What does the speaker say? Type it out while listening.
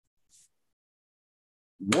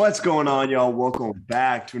What's going on, y'all? Welcome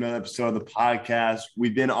back to another episode of the podcast.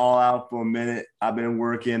 We've been all out for a minute. I've been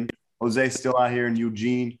working. Jose's still out here in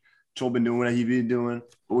Eugene. Chol been doing what he been doing.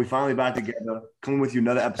 But we finally back together, coming with you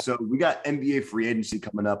another episode. We got NBA free agency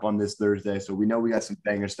coming up on this Thursday, so we know we got some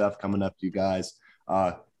banger stuff coming up to you guys.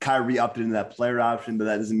 Kyrie opted into that player option, but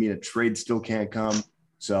that doesn't mean a trade still can't come.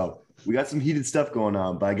 So we got some heated stuff going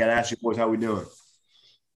on. But I got to ask you boys, how we doing?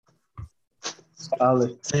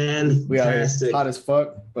 Solid. We out here Hot as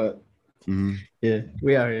fuck, but yeah,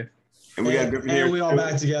 we out here. And we got Griffin here. And we all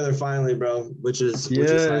back together finally, bro. Which is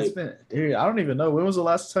it's been. Dude, I don't even know when was the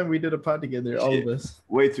last time we did a pod together. All of us.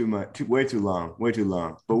 Way too much. Way too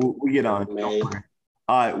long. But we get on. All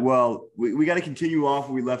right. Well, we got to continue off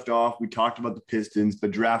where we left off. We talked about the Pistons, but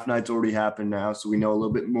draft night's already happened now, so we know a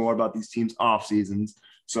little bit more about these teams' off seasons.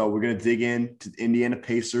 So we're gonna dig into the Indiana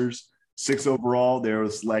Pacers. 6 overall, they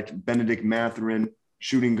will select Benedict Mathurin,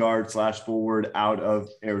 shooting guard / forward out of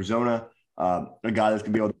Arizona, a guy that's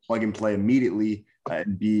going to be able to plug and play immediately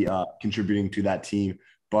and be contributing to that team.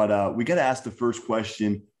 But we got to ask the first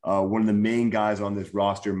question, one of the main guys on this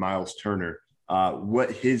roster, Miles Turner,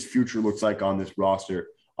 what his future looks like on this roster.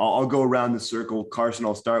 I'll go around the circle. Carson,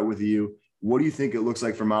 I'll start with you. What do you think it looks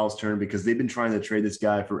like for Miles Turner? Because they've been trying to trade this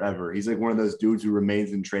guy forever. He's like one of those dudes who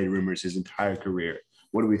remains in trade rumors his entire career.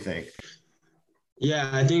 What do we think? Yeah,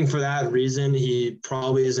 I think for that reason, he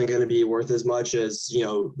probably isn't going to be worth as much as,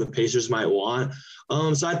 the Pacers might want.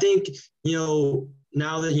 So I think,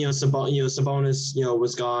 now that, Sabonis,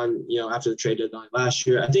 was gone, after the trade deadline last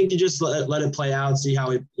year, I think you just let it play out, see how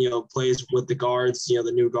he, plays with the guards,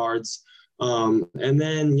 the new guards. And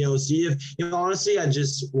then, see if, honestly, I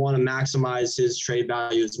just want to maximize his trade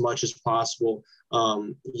value as much as possible.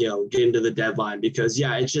 Get into the deadline because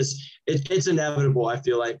it's inevitable. I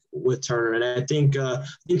feel like with Turner, and I think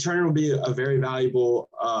Turner will be a very valuable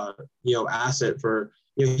asset for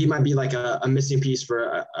he might be like a missing piece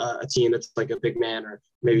for a team that's like a big man or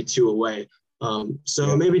maybe two away.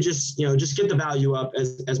 Maybe just get the value up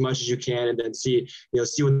as much as you can and then see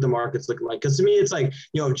what the market's looking like. Because to me, it's like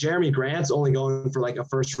if Jeremy Grant's only going for like a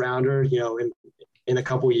first rounder, in a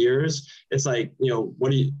couple years, it's like,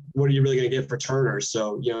 what are you really going to get for Turner?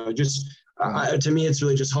 So, to me, it's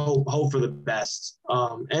really just hope for the best.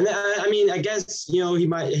 I guess, he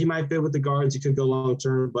might fit with the guards. He could go long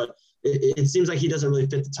term, but it seems like he doesn't really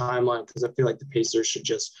fit the timeline because I feel like the Pacers should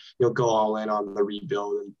just, go all in on the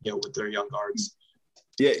rebuild and, with their young guards.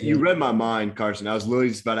 Yeah, you read my mind, Carson. I was literally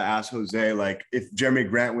just about to ask Jose, like, if Jeremy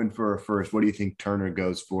Grant went for a first, what do you think Turner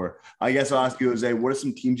goes for? I guess I'll ask you, Jose, what are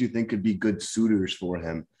some teams you think could be good suitors for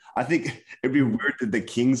him? I think it'd be weird that the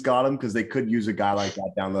Kings got him because they could use a guy like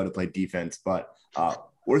that down low to play defense. But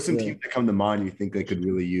what are some teams that come to mind you think they could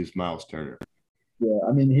really use Miles Turner? Yeah,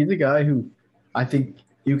 I mean, he's a guy who I think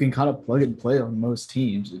you can kind of plug and play on most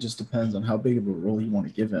teams. It just depends on how big of a role you want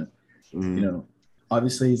to give him.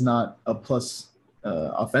 Obviously he's not a plus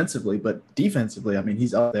offensively, but defensively, I mean,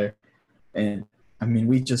 he's up there. And I mean,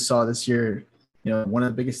 we just saw this year, one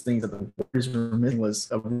of the biggest things that the Warriors were missing was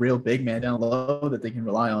a real big man down low that they can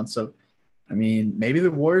rely on. So, I mean, maybe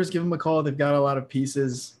the Warriors give him a call. They've got a lot of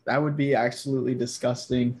pieces. That would be absolutely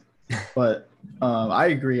disgusting. But I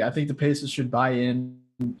agree. I think the Pacers should buy in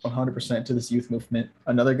 100% to this youth movement.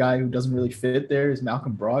 Another guy who doesn't really fit there is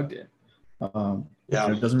Malcolm Brogdon.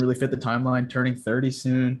 Doesn't really fit the timeline, turning 30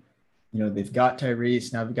 soon. They've got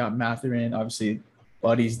Tyrese. Now they've got Mathurin. Obviously,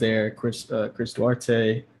 Buddy's there, Chris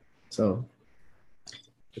Duarte. So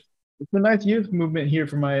it's a nice youth movement here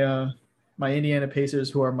for my Indiana Pacers,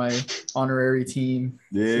 who are my honorary team.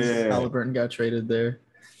 Yeah. Halliburton got traded there.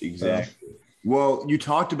 Exactly. Well, you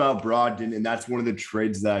talked about Brogdon, and that's one of the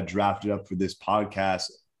trades that I drafted up for this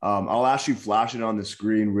podcast. I'll actually flash it on the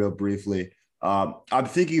screen real briefly. I'm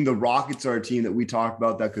thinking the Rockets are a team that we talked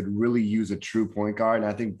about that could really use a true point guard.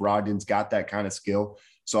 And I think Brogdon's got that kind of skill.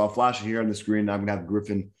 So I'll flash it here on the screen. And I'm going to have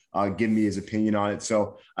Griffin give me his opinion on it.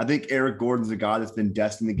 So I think Eric Gordon's a guy that's been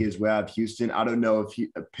destined to get his way out of Houston. I don't know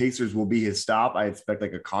if Pacers will be his stop. I expect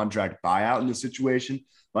like a contract buyout in this situation.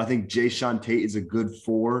 But I think Jae'Sean Tate is a good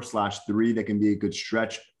 4/3 that can be a good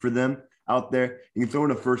stretch for them out there. You can throw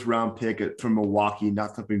in a first-round pick from Milwaukee,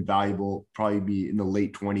 not something valuable, probably be in the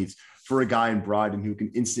late 20s for a guy in Brogdon who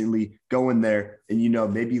can instantly go in there and,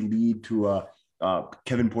 maybe lead to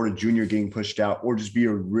Kevin Porter Jr. getting pushed out or just be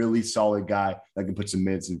a really solid guy that can put some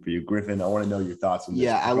minutes in for you. Griffin, I want to know your thoughts on this.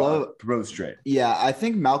 Yeah, I love proposed trade. Yeah, I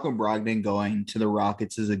think Malcolm Brogdon going to the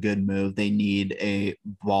Rockets is a good move. They need a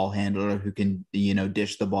ball handler who can,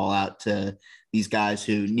 dish the ball out to these guys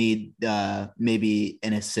who need maybe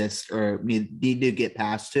an assist or need to get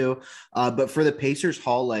passed to. But for the Pacers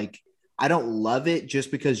haul, I don't love it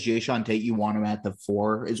just because Jae'Sean Tate, you want him at the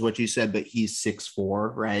 4 is what you said, but he's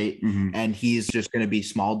 6'4", right? Mm-hmm. And he's just going to be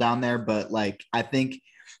small down there. But like, I think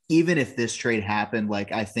even if this trade happened,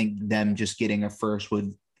 like I think them just getting a first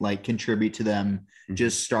would like contribute to them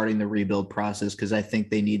just starting the rebuild process. Cause I think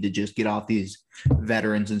they need to just get off these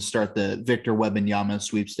veterans and start the Victor Wembanyama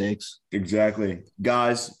sweepstakes. Exactly.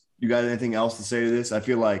 Guys, you got anything else to say to this? I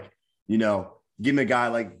feel like, getting a guy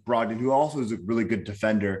like Brogdon, who also is a really good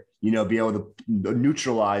defender, be able to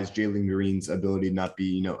neutralize Jalen Green's ability to not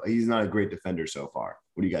be, he's not a great defender so far.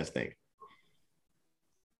 What do you guys think?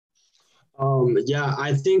 Yeah,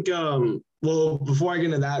 I think, well, before I get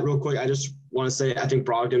into that real quick, I just want to say I think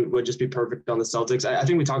Brogdon would just be perfect on the Celtics. I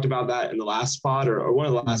think we talked about that in the last spot or one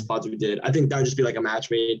of the last spots we did. I think that would just be like a match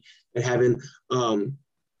made in heaven.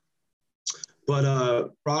 But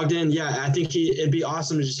Brogdon, yeah, I think it'd be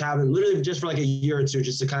awesome to just have him literally just for like a year or two,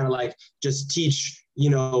 just to kind of like just teach,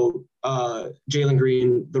 Jalen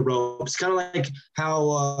Green the ropes, kind of like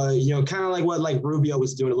how, kind of like what like Rubio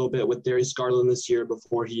was doing a little bit with Darius Garland this year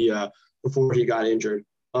before he got injured.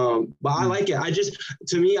 But I like it. I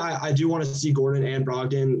do want to see Gordon and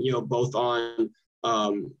Brogdon, both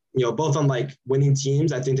on like winning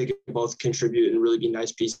teams. I think they can both contribute and really be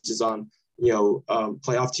nice pieces on,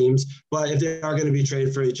 playoff teams. But if they are going to be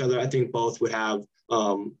traded for each other, I think both would have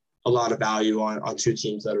a lot of value on two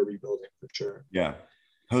teams that are rebuilding for sure. Yeah.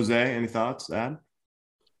 Jose, any thoughts, Ad?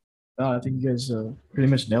 I think you guys pretty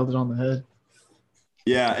much nailed it on the head.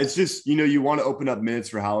 Yeah, it's just, you want to open up minutes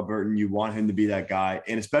for Halliburton. You want him to be that guy.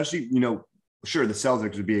 And especially, sure, the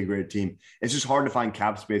Celtics would be a great team. It's just hard to find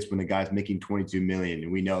cap space when the guy's making $22 million.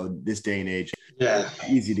 And we know this day and age,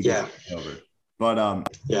 easy to get over. But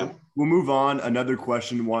we'll move on. Another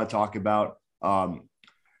question we want to talk about. So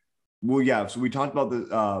we talked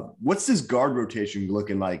about what's this guard rotation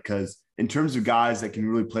looking like? Because in terms of guys that can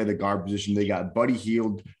really play the guard position, they got Buddy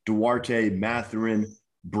Hield, Duarte, Mathurin,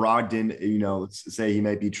 Brogdon, let's say he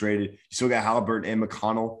might be traded. You still got Halliburton and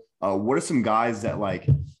McConnell. What are some guys that like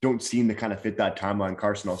don't seem to kind of fit that timeline?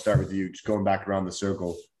 Carson, I'll start with you. Just going back around the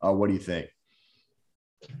circle. What do you think?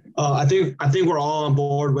 I think we're all on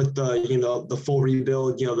board with the full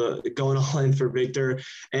rebuild, the going all in for Victor.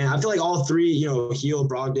 And I feel like all three, Hield,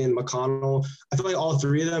 Brogdon, McConnell, I feel like all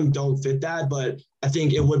three of them don't fit that, but I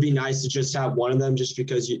think it would be nice to just have one of them just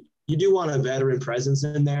because you do want a veteran presence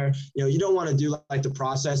in there. You don't want to do like the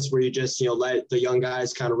process where you just, let the young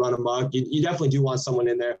guys kind of run amok. You definitely do want someone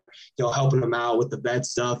in there, helping them out with the vet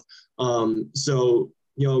stuff.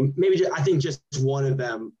 Maybe I think just one of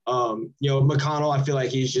them, McConnell, I feel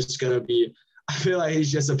like he's just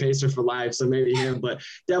a Pacer for life. So maybe him, but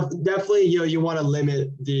definitely, you want to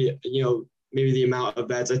limit the, maybe the amount of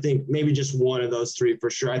vets. I think maybe just one of those three for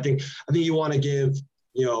sure. I think you want to give,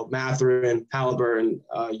 Mathurin, Halliburton,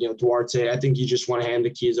 Duarte. I think you just want to hand the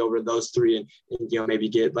keys over to those three and maybe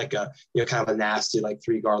get like a, kind of a nasty, like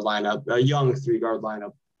 3-guard lineup, a young 3-guard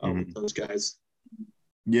lineup with those guys.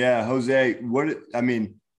 Yeah, Jose,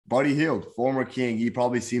 Buddy Hield, former King, he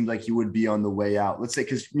probably seems like he would be on the way out. Let's say,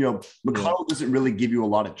 because, McConnell doesn't really give you a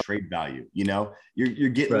lot of trade value, You're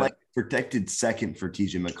getting like protected second for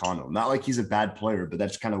TJ McConnell. Not like he's a bad player, but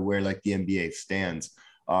that's kind of where like the NBA stands.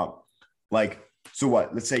 So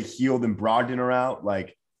what? Let's say Hield and Brogdon are out.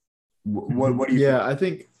 Like, what do you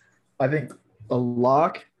think? I think a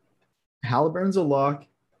lock, Halliburton's a lock,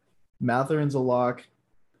 Mathurin's a lock,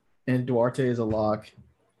 and Duarte is a lock.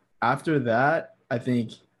 After that, I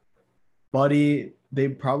think Buddy, they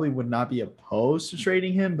probably would not be opposed to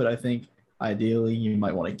trading him, but I think ideally you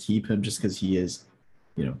might want to keep him just because he is,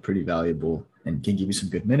 pretty valuable and can give you some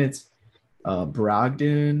good minutes.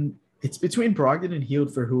 Brogdon, it's between Brogdon and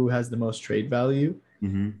Hield for who has the most trade value.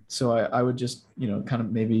 Mm-hmm. So I would just, kind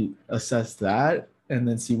of maybe assess that and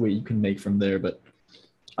then see what you can make from there. But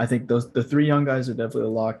I think the three young guys are definitely a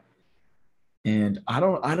lock. And I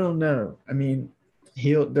don't know. I mean,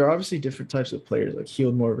 Hield, they're obviously different types of players. Like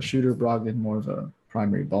Hield more of a shooter, Brogdon more of a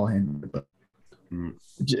primary ball handler. But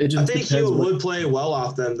it just I think Hield would play well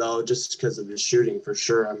off them though, just because of his shooting for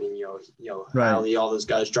sure. I mean, Riley, all those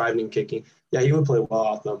guys driving and kicking. Yeah, he would play well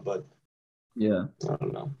off them, but yeah, I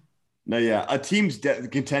don't know. No, yeah, a team's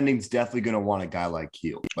contending is definitely going to want a guy like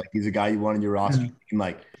Hield. Like he's a guy you want in your roster. You can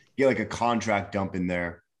like get like a contract dump in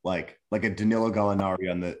there, like a Danilo Gallinari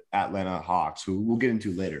on the Atlanta Hawks, who we'll get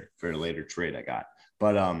into later for a later trade I got.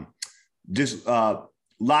 But just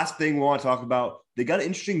last thing we want to talk about, they got an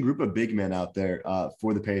interesting group of big men out there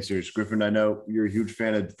for the Pacers. Griffin, I know you're a huge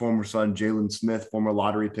fan of former son Jalen Smith, former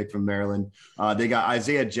lottery pick from Maryland. They got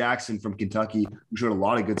Isaiah Jackson from Kentucky, who showed a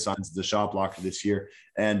lot of good signs as the shot blocker this year.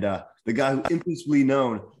 And the guy who infamously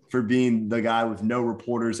known for being the guy with no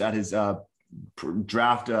reporters at his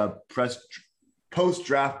post-draft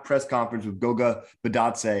press conference with Goga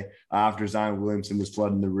Bitadze after Zion Williamson was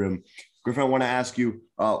flooding the room. Griffin, I want to ask you,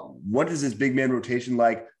 what is this big man rotation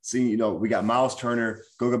like? Seeing, we got Miles Turner,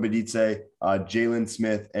 Goga Bitadze, Jalen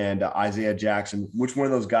Smith, and Isaiah Jackson. Which one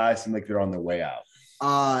of those guys seem like they're on their way out?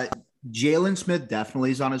 Jalen Smith definitely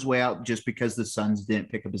is on his way out just because the Suns didn't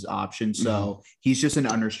pick up his option. So he's just an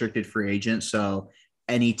unrestricted free agent. So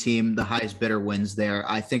any team, the highest bidder wins there.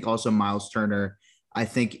 I think also Miles Turner, I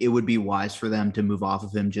think it would be wise for them to move off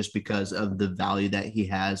of him just because of the value that he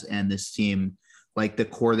has and this team, like the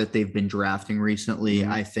core that they've been drafting recently.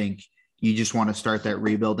 I think you just want to start that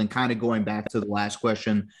rebuild. And kind of going back to the last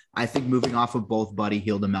question, I think moving off of both Buddy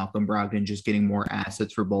Hield and Malcolm Brogdon, just getting more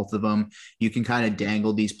assets for both of them, you can kind of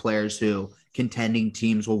dangle these players who contending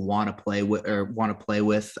teams will want to play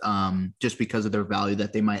with just because of their value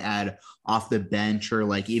that they might add off the bench or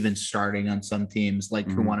like even starting on some teams like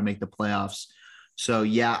who want to make the playoffs. So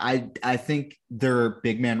yeah, I think their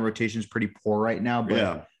big man rotation is pretty poor right now,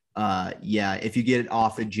 but if you get it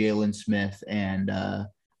off of Jalen Smith and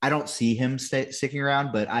I don't see him sticking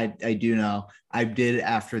around, but I do know I did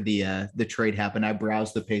after the trade happened. I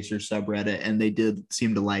browsed the Pacers subreddit and they did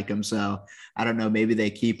seem to like him. So I don't know, maybe they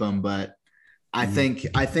keep him, but I think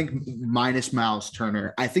minus Miles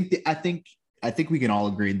Turner, I think we can all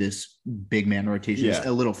agree this big man rotation is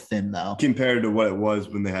a little thin though compared to what it was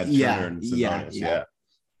when they had Turner and Sabonis.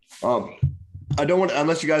 I don't want,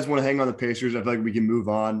 unless you guys want to hang on the Pacers, I feel like we can move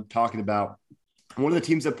on talking about one of the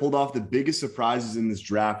teams that pulled off the biggest surprises in this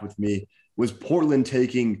draft with me was Portland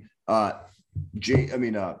taking Shaedon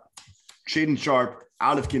Sharpe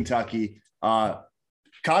out of Kentucky. Kind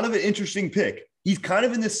of an interesting pick. He's kind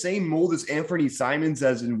of in the same mold as Anthony Simons,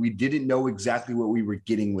 as in we didn't know exactly what we were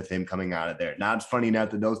getting with him coming out of there. Now it's funny enough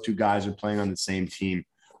that those two guys are playing on the same team.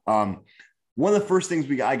 One of the first things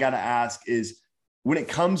I got to ask is, when it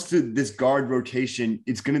comes to this guard rotation,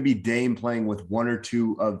 it's going to be Dame playing with one or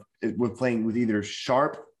two playing with either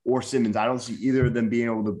Sharpe or Simmons. I don't see either of them being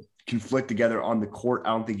able to conflict together on the court. I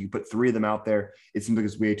don't think you put three of them out there. It seems like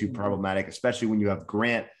it's way too problematic, especially when you have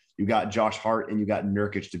Grant, you got Josh Hart, and you got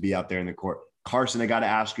Nurkic to be out there in the court. Carson, I got to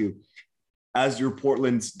ask you, as your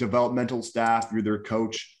Portland's developmental staff, you're their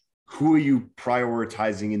coach, who are you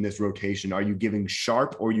prioritizing in this rotation? Are you giving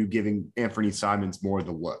Sharpe or are you giving Anthony Simons more of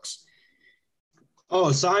the looks?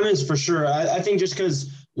 Oh, Simons for sure. I think just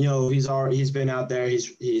because he's been out there,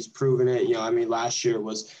 he's proven it. Last year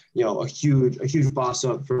was a huge boss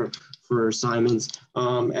up for Simons,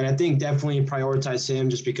 and I think definitely prioritize him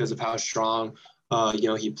just because of how strong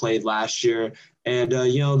he played last year, and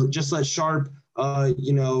just let Sharpe kind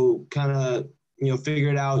of figure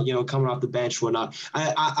it out, coming off the bench, whatnot.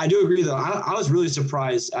 I do agree, though. I was really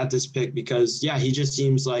surprised at this pick because, he just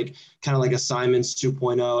seems like kind of like a Simons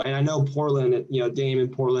 2.0. And I know Portland, Dame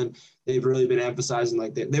and Portland, they've really been emphasizing,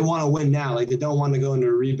 like, they want to win now. Like, they don't want to go into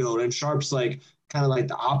a rebuild. And Sharpe's, like, kind of like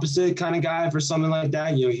the opposite kind of guy for something like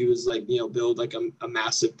that. He was like, build like a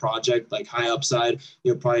massive project, like high upside,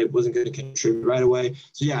 probably wasn't going to contribute right away.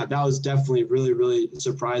 So yeah, that was definitely really, really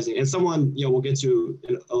surprising. And someone, we'll get to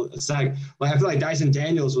in a sec. Like, I feel like Dyson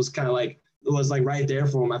Daniels was kind of like, right there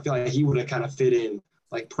for him. I feel like he would have kind of fit in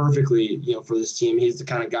like perfectly, for this team. He's the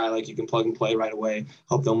kind of guy like you can plug and play right away,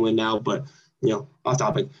 help them win now. But off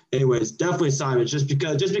topic. Anyways, definitely Simons, just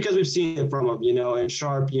because we've seen it from him, and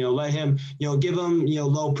Sharpe, let him, give him,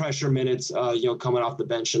 low pressure minutes, coming off the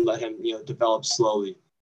bench and let him, develop slowly.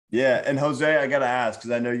 Yeah. And Jose, I got to ask,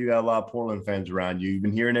 because I know you got a lot of Portland fans around you. You've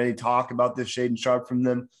been hearing any talk about this Shaedon Sharpe from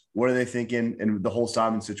them? What are they thinking? And the whole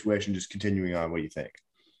Simons situation, just continuing on, what do you think?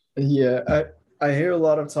 Yeah. I hear a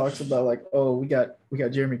lot of talks about like, oh, we got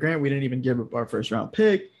Jeremy Grant. We didn't even give up our first round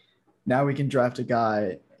pick. Now we can draft a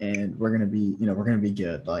guy and we're going to be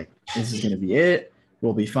good. Like, this is going to be it.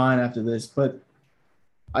 We'll be fine after this. But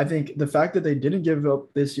I think the fact that they didn't give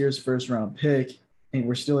up this year's first round pick and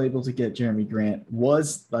we're still able to get Jeremy Grant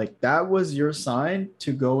was like, that was your sign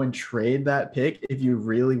to go and trade that pick if you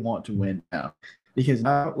really want to win now. Because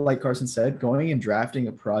now, like Carson said, going and drafting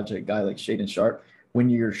a project guy like Shaedon Sharpe, when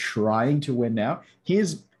you're trying to win now, he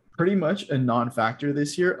is pretty much a non-factor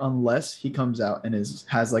this year unless he comes out and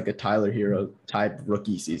has like a Tyler Hero type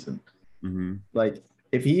rookie season. Mm-hmm. Like,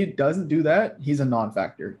 if he doesn't do that, he's a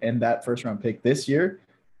non-factor. And that first round pick this year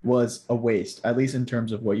was a waste, at least in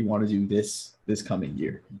terms of what you want to do this coming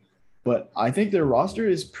year. But I think their roster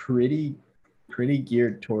is pretty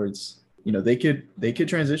geared towards, they could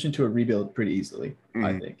transition to a rebuild pretty easily,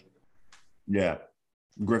 I think. Yeah.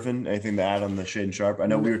 Griffin, anything to add on the Shaden Sharp? I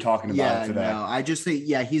know we were talking about it today. No, I just think,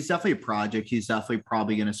 he's definitely a project. He's definitely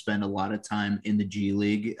probably going to spend a lot of time in the G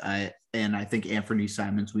League. And I think Anthony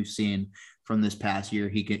Simons, we've seen from this past year,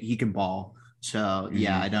 he can ball. So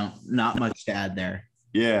not much to add there.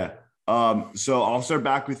 Yeah. So I'll start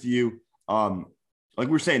back with you. Like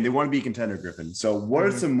we're saying, they want to be a contender, Griffin. So what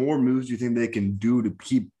are some more moves you think they can do to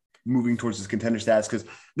keep moving towards this contender status? Because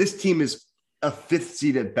this team is a 5th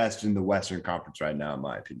seed at best in the Western Conference right now, in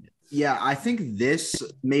my opinion. Yeah, I think this,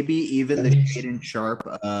 maybe even the Shaden Sharp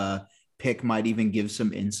pick might even give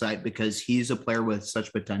some insight, because he's a player with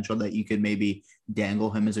such potential that you could maybe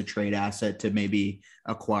dangle him as a trade asset to maybe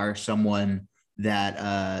acquire someone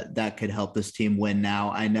that could help this team win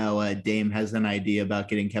now. I know Dame has an idea about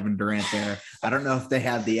getting Kevin Durant there. I don't know if they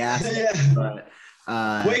have the asset, but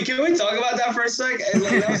wait, can we talk about that for a sec? And,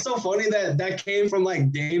 that was so funny that came from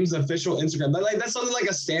like Dame's official Instagram. But that's something like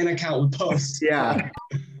a Stan account would post. Yeah.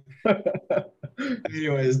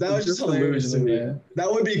 Anyways, that was just hilarious to me. Man.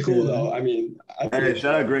 That would be cool though. I mean, hey,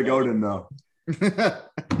 shout out Greg Oden though.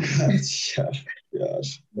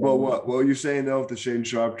 Gosh. Well, what were you saying though with the Shaden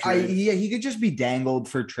Sharp trade? He could just be dangled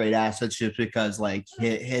for trade assets just because like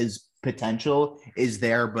his potential is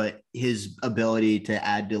there, but his ability to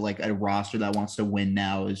add to like a roster that wants to win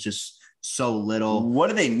now is just so little. What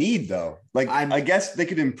do they need though? Like I guess they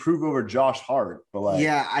could improve over Josh Hart, but like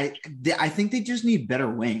I think they just need better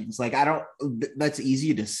wings. Like that's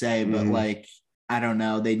easy to say, but like I don't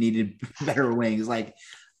know, they needed better wings. Like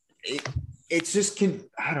it's just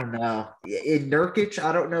I don't know. In Nurkic,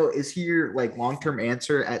 I don't know. Is he your like long-term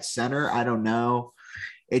answer at center? I don't know.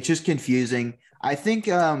 It's just confusing. I think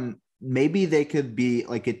maybe they could be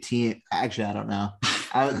like a team. Actually, I don't know.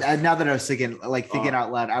 Now that I was thinking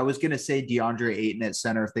out loud, I was gonna say DeAndre Ayton at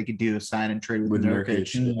center if they could do a sign and trade with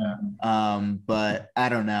Nurkic. Yeah. But I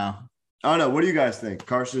don't know. I don't know. What do you guys think,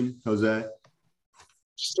 Carson, Jose?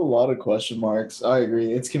 Just a lot of question marks. I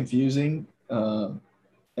agree. It's confusing.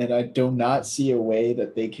 And I do not see a way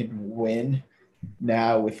that they can win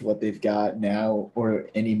now with what they've got now, or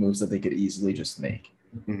any moves that they could easily just make.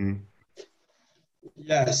 Mm-hmm.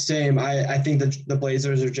 Yeah, same. I think that the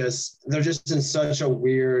Blazers they're just in such a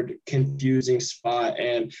weird, confusing spot,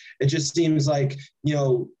 and it just seems like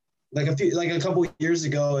like a couple of years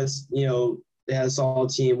ago, it's they had a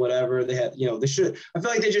solid team, whatever. They had, I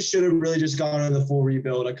feel like they just should have really just gone on the full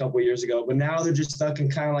rebuild a couple of years ago. But now they're just stuck in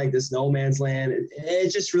kind of like this no man's land.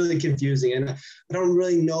 It's just really confusing. And I don't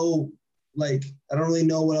really know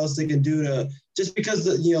what else they can do to, just because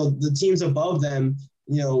the teams above them,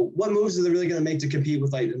 what moves are they really going to make to compete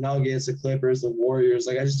with like the Nuggets, the Clippers, the Warriors?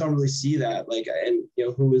 Like, I just don't really see that. Like, and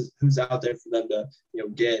who's out there for them to,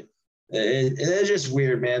 get. It's just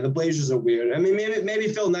weird, man. The Blazers are weird. I mean, maybe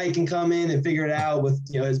Phil Knight can come in and figure it out with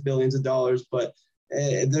his billions of dollars, but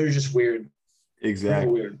they're just weird.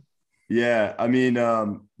 Exactly. Weird. Yeah, I mean,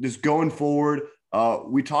 just going forward,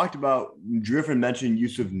 we talked about Griffin mentioned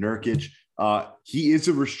Yusuf Nurkic. He is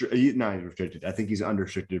he's restricted. I think he's an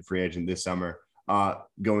unrestricted free agent this summer.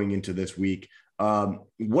 Going into this week,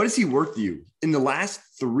 what is he worth to you? In the last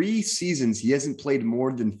 3 seasons, he hasn't played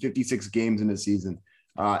more than 56 games in a season.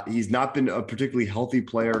 He's not been a particularly healthy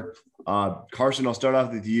player. Carson, I'll start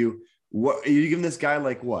off with you. What are you giving this guy?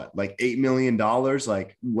 Like what? Like $8 million?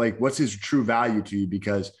 Like what's his true value to you?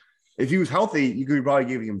 Because if he was healthy, you could probably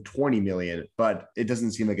give him 20 million, but it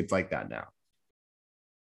doesn't seem like it's like that now.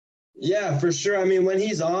 Yeah, for sure. I mean, when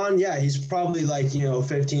he's on, he's probably like,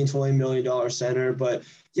 $15-20 million center. But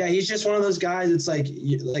yeah, he's just one of those guys. It's like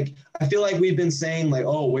I feel like we've been saying like,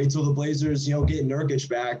 oh, wait till the Blazers, get Nurkic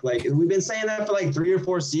back. Like we've been saying that for like 3 or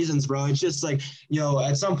 4 seasons, bro. It's just like,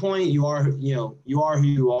 at some point you are who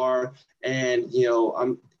you are. And,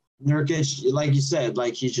 I'm Nurkic, like you said,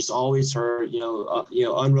 like he's just always hurt,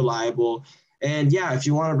 unreliable. And yeah, if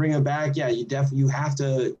you want to bring him back, you have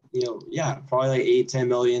to, probably like 8-10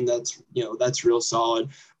 million. That's real solid.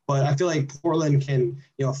 But I feel like Portland can,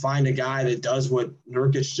 find a guy that does what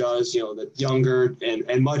Nurkic does, that's younger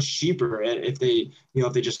and much cheaper if they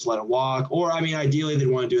just let him walk. Or, I mean, ideally they'd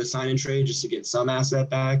want to do a sign and trade just to get some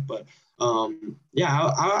asset back. But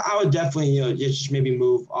I would definitely, just maybe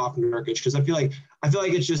move off Nurkic, because I feel like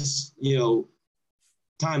it's just,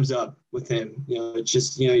 time's up with him. It's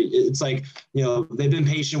just, it's like, they've been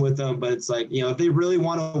patient with them, but it's like, if they really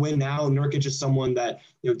want to win now, Nurkic is someone that,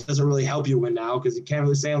 doesn't really help you win now because he can't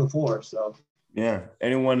really stay on the floor. So, yeah.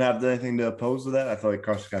 Anyone have anything to oppose to that? I feel like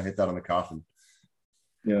Carson kind of hit that on the coffin.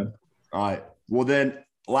 Yeah. All right. Well, then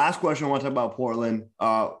last question I want to talk about Portland.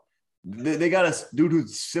 They got a dude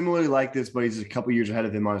who's similarly like this, but he's a couple years ahead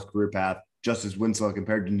of him on his career path, Justice Winslow,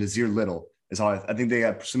 compared to Nazir Little. I think they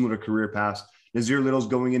got similar career paths. Nazir Little's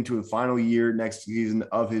going into a final year next season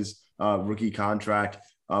of his rookie contract,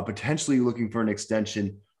 potentially looking for an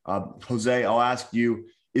extension. Jose, I'll ask you,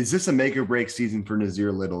 is this a make or break season for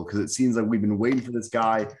Nazir Little? Because it seems like we've been waiting for this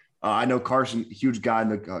guy. I know Carson, huge guy in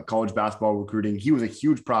the college basketball recruiting. He was a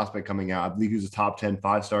huge prospect coming out. I believe he was a top 10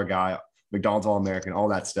 5-star guy, McDonald's All-American, all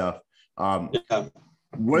that stuff.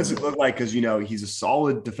 What does it look like? Because, he's a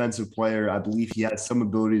solid defensive player. I believe he has some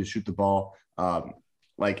ability to shoot the ball.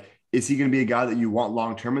 Is he going to be a guy that you want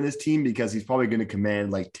long-term in this team? Because he's probably going to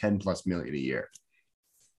command like 10 plus million a year.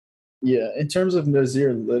 Yeah, in terms of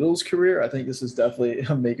Nazir Little's career, I think this is definitely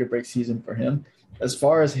a make or break season for him. As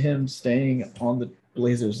far as him staying on the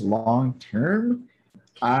Blazers long term,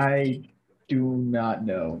 I do not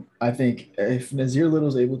know. I think if Nazir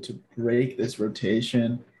Little's able to break this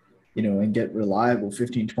rotation, and get reliable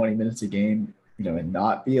 15, 20 minutes a game, and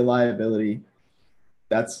not be a liability,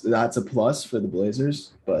 that's a plus for the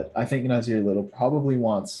Blazers. But I think Nazir Little probably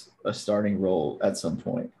wants a starting role at some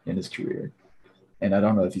point in his career. And I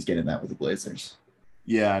don't know if he's getting that with the Blazers.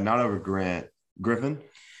 Yeah, not over Grant. Griffin?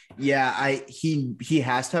 Yeah, he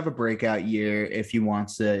has to have a breakout year if he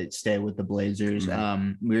wants to stay with the Blazers.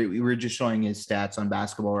 Mm-hmm. We were just showing his stats on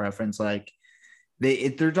Basketball Reference. Like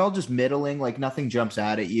they're all just middling. Like nothing jumps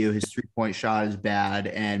out at you. His 3-point shot is bad,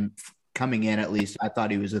 and coming in, at least I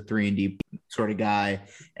thought he was a 3-and-D sort of guy,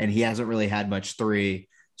 and he hasn't really had much 3.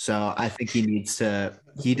 So I think he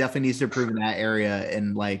definitely needs to improve in that area,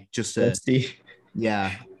 and like just to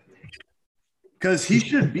yeah. Because he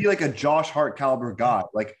should be like a Josh Hart caliber guy,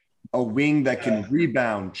 like a wing that can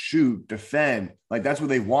rebound, shoot, defend. Like that's what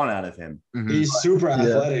they want out of him. Mm-hmm. He's super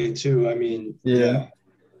athletic too. I mean, yeah,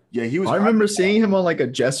 he was. I remember seeing him on like a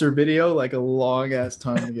Jesser video like a long ass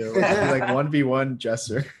time ago, like 1v1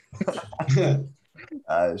 Jesser.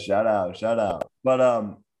 Shout out.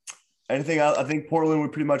 But anything else? I think Portland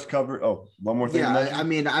would pretty much cover. Oh, one more thing. Yeah, I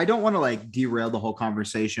mean, I don't want to like derail the whole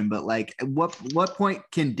conversation, but like, at what point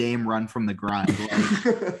can Dame run from the grind?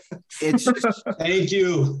 Like, it's just, thank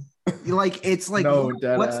you. Like, it's like,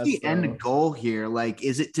 what's the end goal here? Like,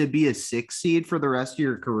 is it to be a 6 seed for the rest of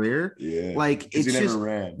your career? Yeah. Like, it's just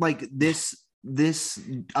like this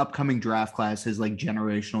upcoming draft class has like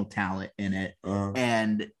generational talent in it,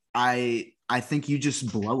 and I think you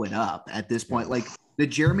just blow it up at this point. Like, the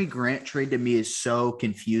Jeremy Grant trade to me is so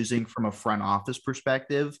confusing from a front office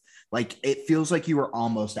perspective. Like, it feels like you were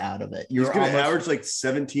almost out of it. He's going to average like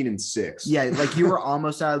 17 and 6. Yeah, like you were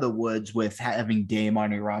almost out of the woods with having Dame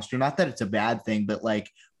on your roster. Not that it's a bad thing, but like,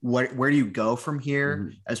 where do you go from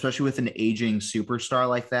here, especially with an aging superstar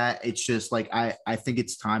like that? It's just like, I think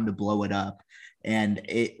it's time to blow it up. And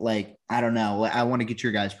it, like, I don't know. I want to get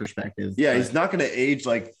your guys' perspective. Yeah, he's not going to age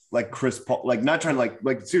like Chris Paul, like not trying to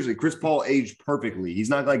like seriously, Chris Paul aged perfectly. He's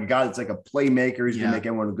not like a guy that's like a playmaker. He's going to make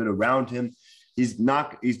everyone good around him. He's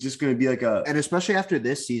just going to be like and especially after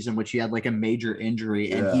this season, which he had like a major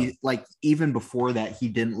injury, and he like even before that, he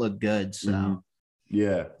didn't look good. So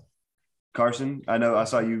yeah. Carson, I know I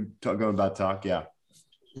saw you going about talk. Yeah.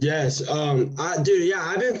 Yes. I've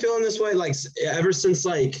been feeling this way like ever since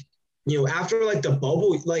like, after like the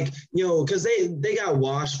bubble, like, because they got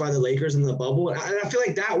washed by the Lakers in the bubble. And I feel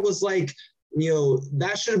like that was like,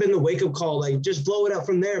 that should have been the wake up call, like just blow it up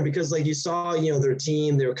from there, because like you saw, their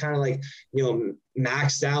team, they were kind of like,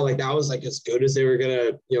 maxed out. Like that was like as good as they were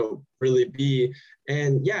going to, really be.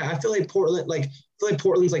 And yeah, I feel like Portland's like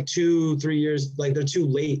 2-3 years, like they're too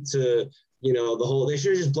late to, they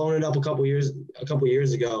should have just blown it up a couple years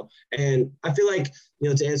ago. And I feel like,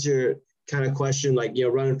 to answer your kind of question, like,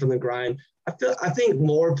 running from the grind, I think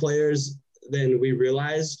more players than we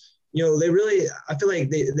realize, I feel like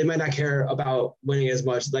they might not care about winning as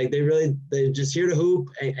much. Like they're just here to hoop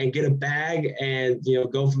and get a bag and,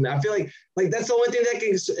 go from there. I feel like that's the only thing that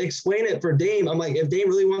can explain it for Dame. I'm like, if Dame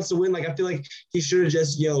really wants to win, like, I feel like he should have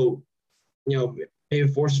just, maybe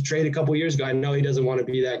forced a trade a couple years ago. I know he doesn't want to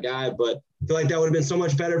be that guy, but I feel like that would have been so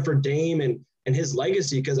much better for Dame and his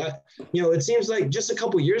legacy. Cause it seems like just a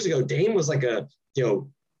couple years ago, Dame was like a,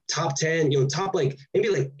 top 10, top like maybe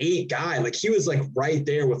like 8 guy. Like he was like right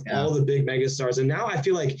there with all the big mega stars. And now I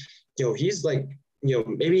feel like, he's like,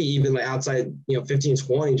 maybe even like outside, 15,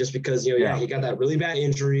 20, just because, he got that really bad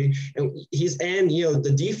injury and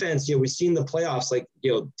the defense, we've seen the playoffs, like,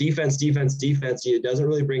 defense, he doesn't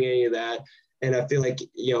really bring any of that. And I feel like,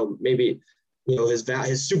 maybe, his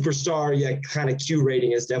superstar, kind of Q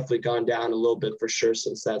rating has definitely gone down a little bit for sure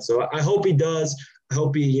since that. So I hope he does. I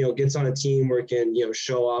hope he, gets on a team where he can,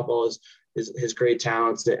 show off all his great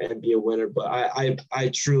talents and be a winner. But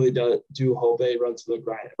I truly do hope that he runs to the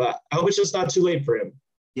grind. But I hope it's just not too late for him.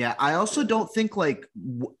 Yeah, I also don't think like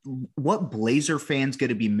what Blazer fans going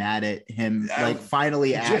to be mad at him like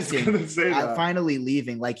finally finally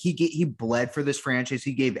leaving. Like he bled for this franchise.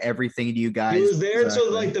 He gave everything to you guys. He was there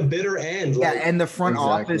until like the bitter end. Yeah, and the front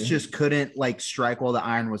office just couldn't like strike while the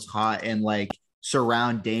iron was hot and like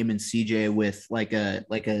surround Dame and CJ with like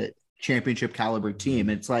a championship caliber team.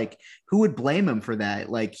 It's like, who would blame him for that?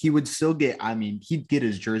 Like he would still get, I mean, he'd get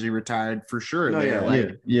his jersey retired for sure.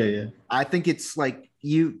 Yeah. I think it's like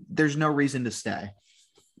there's no reason to stay.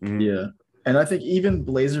 Yeah. And I think even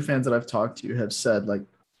Blazer fans that I've talked to have said like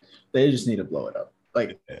they just need to blow it up.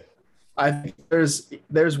 Like I think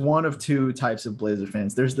there's one of two types of Blazer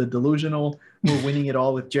fans. There's the delusional who are winning it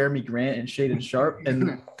all with Jeremy Grant and Shaedon Sharpe,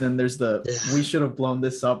 and then there's the we should have blown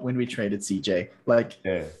this up when we traded CJ. Like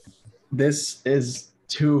this is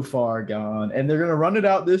too far gone, and they're gonna run it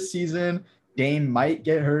out this season. Dame might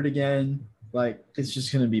get hurt again. Like it's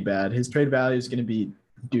just gonna be bad. His trade value is gonna be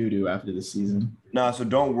doo-doo after the season. No, so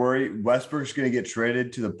don't worry. Westbrook's going to get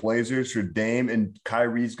traded to the Blazers for Dame, and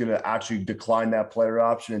Kyrie's going to actually decline that player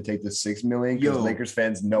option and take the $6 million because Lakers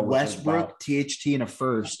fans know Westbrook, THT, and a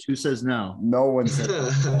first. Who says no? No one said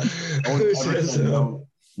no.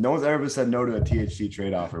 No one's ever said no to a THT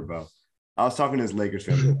trade offer, bro. I was talking to his Lakers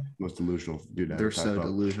fan, most delusional dude. They're so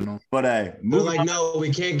delusional. But hey, no, we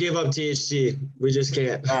can't give up THT. We just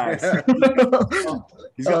can't.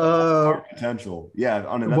 He's got potential. Yeah.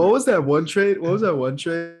 What was that one trade?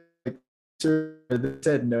 They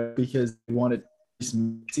said no because they wanted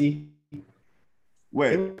Messi.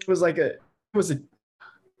 Wait, it was like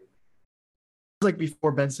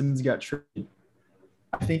before Ben Simmons got traded.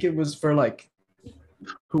 I think it was for like,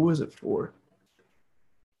 who was it for?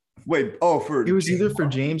 Wait, it was either for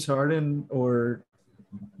James Harden or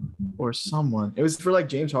someone. It was for like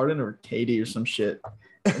James Harden or KD or some shit.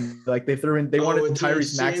 And, like they wanted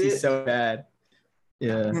Tyrese Maxey so bad.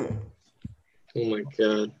 Yeah. Oh my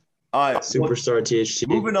god. All right, superstar THT.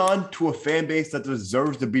 Moving on to a fan base that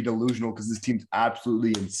deserves to be delusional because this team's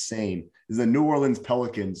absolutely insane is the New Orleans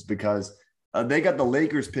Pelicans because they got the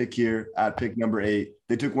Lakers pick here at pick number 8.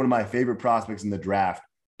 They took one of my favorite prospects in the draft,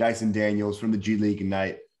 Dyson Daniels from the G League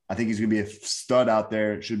Ignite. I think he's going to be a stud out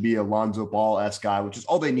there. Should be a Lonzo Ball-esque guy, which is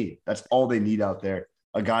all they need. That's all they need out there.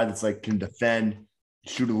 A guy that's like can defend,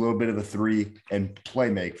 shoot a little bit of a three, and play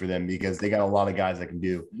make for them because they got a lot of guys that can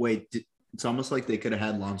do. Wait, it's almost like they could have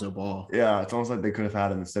had Lonzo Ball. Yeah, it's almost like they could have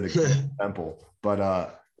had him instead of Temple.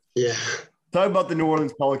 But yeah. Talking about the New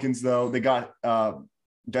Orleans Pelicans, though, they got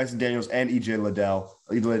Dyson Daniels and EJ Liddell.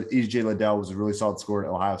 EJ Liddell was a really solid scorer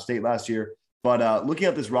at Ohio State last year. But looking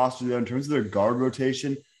at this roster, though, in terms of their guard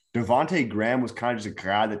rotation, Devontae Graham was kind of just a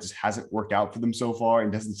guy that just hasn't worked out for them so far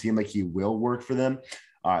and doesn't seem like he will work for them.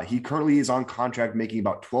 He currently is on contract making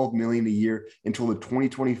about $12 million a year until the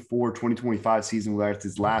 2024-2025 season, where it's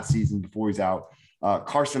his last season before he's out.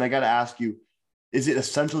 Carson, I got to ask you, is it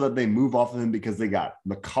essential that they move off of him because they got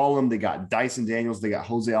McCollum, they got Dyson Daniels, they got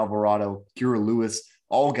Jose Alvarado, Kira Lewis,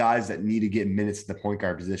 all guys that need to get minutes at the point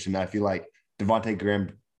guard position? I feel like Devontae Graham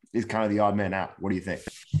is kind of the odd man out. What do you think?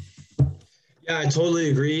 Yeah, I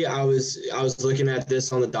totally agree. I was looking at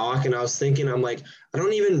this on the doc and I was thinking, I'm like, I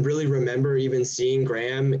don't even really remember even seeing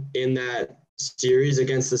Graham in that series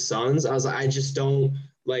against the Suns. I just don't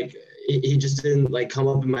like, he just didn't like come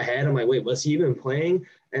up in my head. I'm like, wait, was he even playing?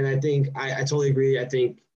 And I think I totally agree. I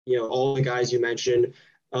think, all the guys you mentioned,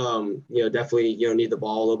 definitely, need the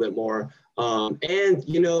ball a little bit more. And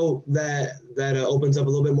that opens up a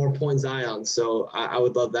little bit more point Zion. So I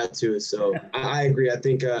would love that too. So I agree. I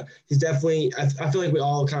think he's definitely, I feel like we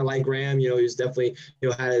all kind of like Graham, he's definitely,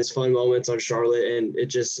 had his fun moments on Charlotte, and it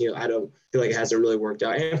just, I don't feel like it hasn't really worked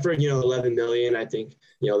out. And for, 11 million, I think,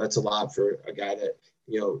 that's a lot for a guy that,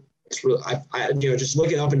 it's really, I just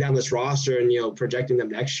looking up and down this roster and, projecting them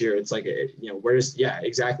next year, it's like, where does he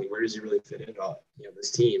really fit into,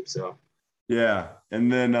 this team? So. Yeah. And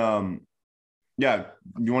then,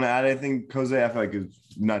 you want to add anything, Jose? I feel like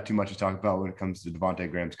it's not too much to talk about when it comes to Devontae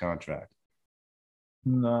Graham's contract.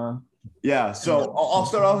 No. Yeah. So I'll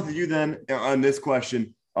start off with you then on this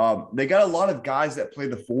question. They got a lot of guys that play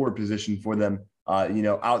the forward position for them,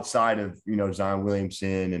 outside of, Zion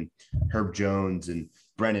Williamson and Herb Jones and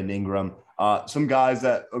Brandon Ingram. Some guys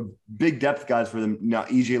that are big depth guys for them. Now,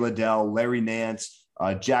 EJ Liddell, Larry Nance,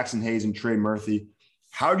 Jackson Hayes, and Trey Murphy.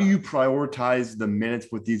 How do you prioritize the minutes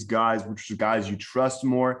with these guys, which are guys you trust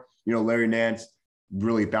more? Larry Nance,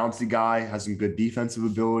 really bouncy guy, has some good defensive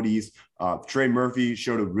abilities. Trey Murphy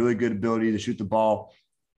showed a really good ability to shoot the ball,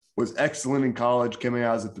 was excellent in college, coming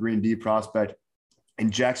out as a 3-and-D prospect.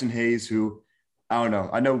 And Jackson Hayes, who I don't know.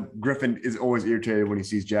 I know Griffin is always irritated when he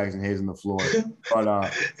sees Jackson Hayes on the floor.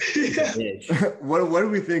 But what do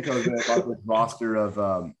we think of about this roster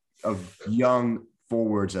of young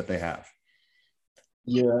forwards that they have?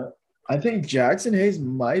 Yeah, I think Jackson Hayes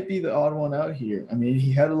might be the odd one out here. I mean,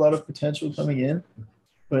 he had a lot of potential coming in,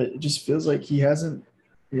 but it just feels like he hasn't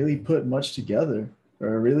really put much together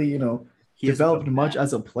or really, he developed much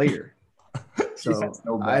as a player. So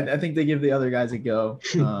I think they give the other guys a go.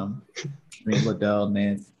 I mean, Liddell,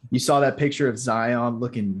 man, you saw that picture of Zion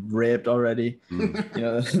looking ripped already.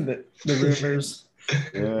 The rumors.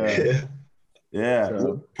 Yeah. So.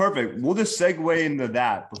 Well, perfect. We'll just segue into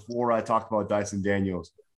that before I talk about Dyson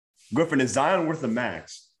Daniels. Griffin, is Zion worth the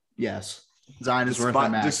max? Yes. Zion is worth a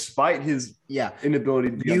max. Despite his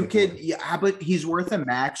inability to but he's worth a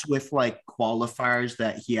max with like qualifiers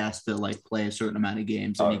that he has to like play a certain amount of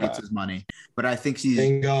games and he gets his money. But I think he's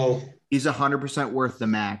 100% worth the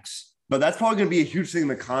max. But that's probably going to be a huge thing in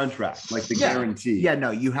the contract, like the guarantee. Yeah,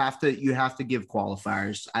 no, you have to give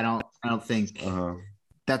qualifiers. I don't think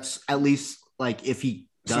that's at least like if he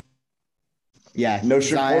does. Yeah, no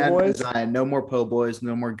Zion, boys. Zion, no more po' boys,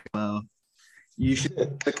 no more. You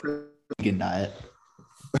should vegan diet.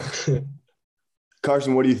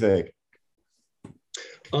 Carson, what do you think?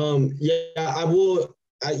 I will.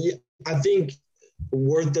 I think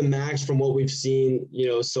worth the max from what we've seen,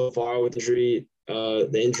 so far with the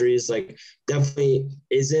injuries, like definitely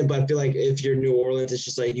isn't. But I feel like if you're New Orleans, it's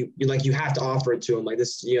just like you have to offer it to him. Like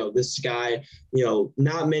this, this guy,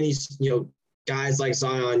 not many, guys like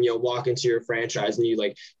Zion, walk into your franchise and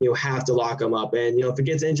you have to lock him up. And if it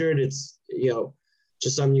gets injured, it's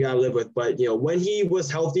just something you got to live with. But, when he was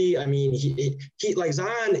healthy, I mean, he like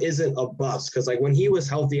Zion isn't a bust because like when he was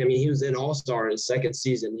healthy, I mean, he was an all-star in his second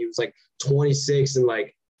season. He was like 26 and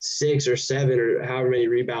like 6 or 7 or however many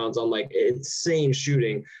rebounds on like insane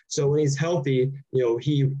shooting. So when he's healthy,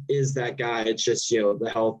 he is that guy. It's just,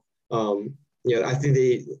 the health. I think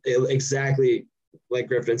they exactly like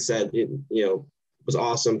Griffin said, was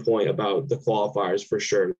awesome point about the qualifiers for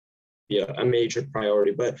sure. Yeah, a major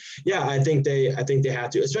priority. But yeah, I think they have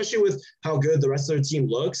to, especially with how good the rest of their team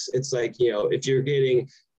looks. It's like, if you're getting,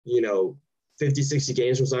 50, 60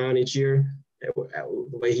 games from Zion each year, the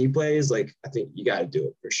way he plays, like I think you got to do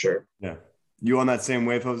it for sure. Yeah. You on that same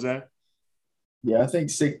wave, Jose? Yeah, I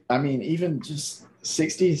think even just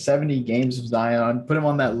 60, 70 games of Zion, put him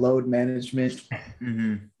on that load management.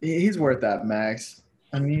 He's worth that max.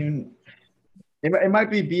 I mean, it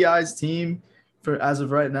might be BI's team as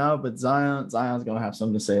of right now, but Zion's gonna have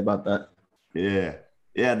something to say about that. Yeah,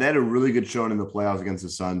 they had a really good showing in the playoffs against the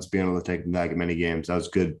Suns, being able to take them back in many games. That was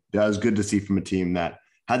good. That was good to see from a team that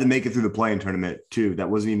had to make it through the play-in tournament too. That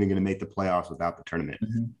wasn't even going to make the playoffs without the tournament.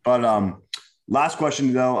 But last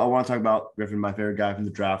question though, I want to talk about Griffin, my favorite guy from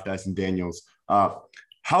the draft, Dyson Daniels.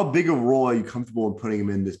 How big a role are you comfortable in putting him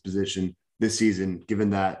in this position this season, given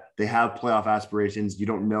that they have playoff aspirations? You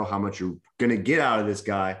don't know how much you're going to get out of this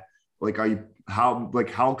guy. Like,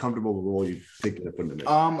 how comfortable a role are you thinking of putting him in?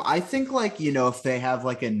 I think if they have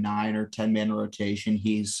like a 9 or 10 man rotation,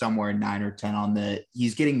 he's somewhere 9 or 10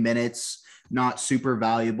 he's getting minutes, not super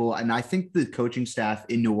valuable. And I think the coaching staff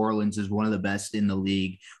in New Orleans is one of the best in the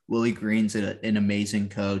league. Willie Green's an amazing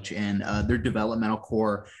coach, and their developmental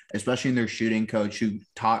core, especially in their shooting coach, who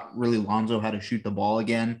taught really Lonzo how to shoot the ball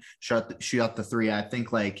again, shoot out the three. I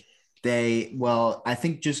think I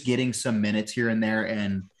think just getting some minutes here and there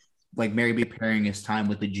and like maybe pairing his time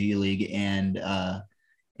with the G League and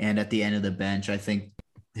at the end of the bench, I think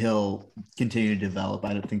he'll continue to develop.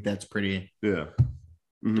 I don't think that's pretty good.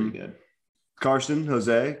 Carson,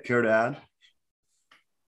 Jose, care to add?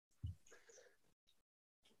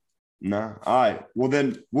 No. All right. Well,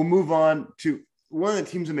 then we'll move on to one of the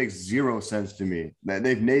teams that makes zero sense to me.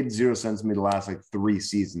 They've made zero sense to me the last 3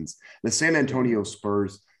 seasons. The San Antonio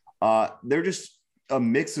Spurs. They're just a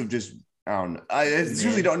mix of just, I don't know. I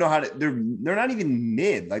seriously don't know how to. They're not even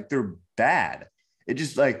mid. Like they're bad. It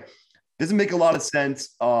just doesn't make a lot of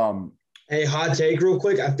sense. Hey, hot take, real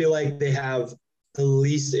quick. I feel like they have the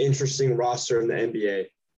least interesting roster in the NBA.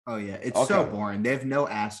 Oh yeah, it's so boring. They have no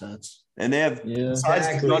assets, and they have besides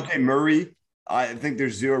DeJounte Murray. I think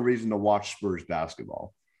there's zero reason to watch Spurs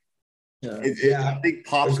basketball. I think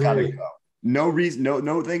Pop's got to go. No reason,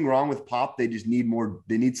 no thing wrong with Pop. They just need more.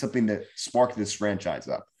 They need something to spark this franchise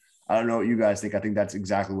up. I don't know what you guys think. I think that's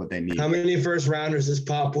exactly what they need. How many first rounders is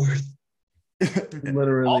Pop worth?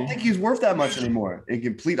 Literally, I don't think he's worth that much anymore. In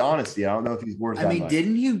complete honesty, I don't know if he's worth. That much.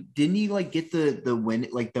 Didn't he get the win?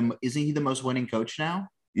 Isn't he the most winning coach now?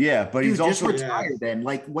 Yeah, but he's also retired. Then,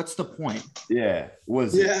 what's the point? Yeah,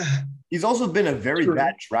 he's also been a very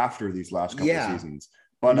bad drafter these last couple of seasons.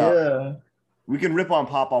 But we can rip on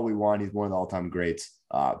Pop all we want. He's one of the all-time greats.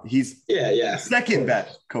 He's second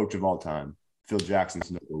best coach of all time. Phil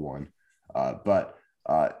Jackson's number one. But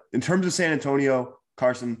in terms of San Antonio,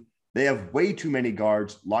 Carson, they have way too many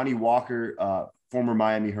guards. Lonnie Walker, former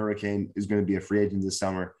Miami Hurricane, is going to be a free agent this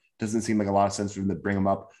summer. Doesn't seem like a lot of sense for them to bring him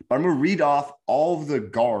up. But I'm going to read off all of the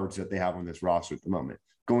guards that they have on this roster at the moment.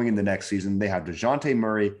 Going into next season, they have DeJounte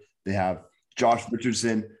Murray. They have Josh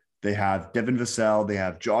Richardson. They have Devin Vassell. They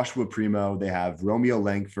have Joshua Primo. They have Romeo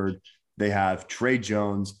Langford. They have Trey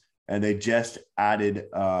Jones. And they just added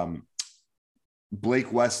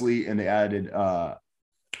Blake Wesley. And they added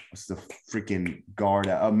what's the freaking guard?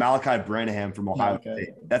 Malachi Branham from Ohio State.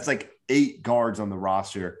 That's like 8 guards on the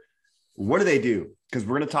roster. What do they do? Because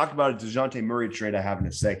we're going to talk about a DeJounte Murray trade I have in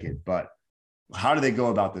a second. But how do they go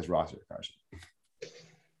about this roster, Carson?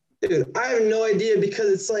 Dude, I have no idea because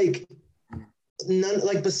it's like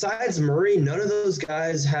besides Murray, none of those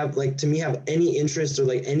guys have to me have any interest or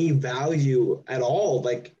any value at all,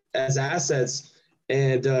 as assets.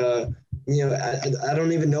 And I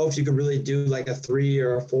don't even know if you could really do a 3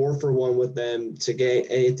 or a 4 for 1 with them to get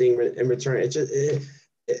anything in return.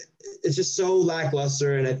 It's just so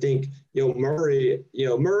lackluster. And I think Murray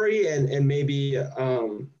and maybe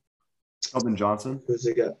Keldon Johnson. Who's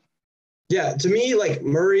it got? Yeah, to me,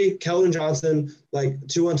 Murray, Keldon Johnson,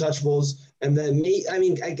 2 untouchables, and then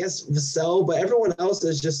I guess Vassell, but everyone else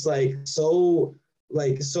is just so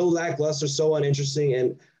lackluster, so uninteresting,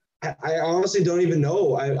 and I honestly don't even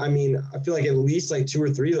know. I feel like at least 2 or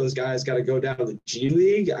 3 of those guys got to go down to the G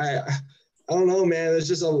League. I don't know, man. There's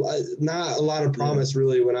just not a lot of promise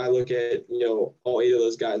really when I look at all 8 of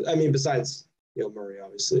those guys. Besides Murray,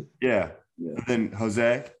 obviously. Yeah. And then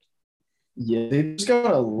Jose. Yeah, they just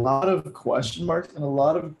got a lot of question marks and a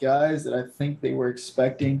lot of guys that I think they were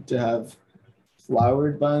expecting to have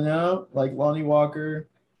flowered by now, like Lonnie Walker.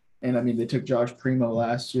 And they took Josh Primo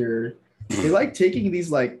last year. They like taking these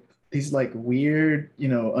weird,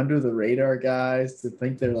 under the radar guys to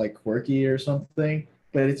think they're quirky or something,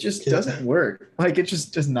 but it just doesn't work. It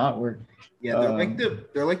just does not work. Yeah,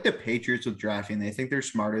 they're like the Patriots with drafting. They think they're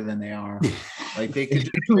smarter than they are. They could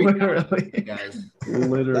just literally, guys.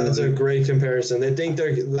 Literally, that's a great comparison. They think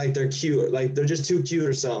they're cute, they're just too cute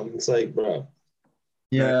or something. It's bro.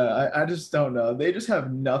 Yeah, I just don't know. They just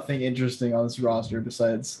have nothing interesting on this roster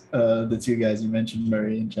besides the 2 guys you mentioned,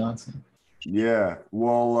 Murray and Johnson. Yeah,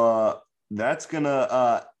 well, that's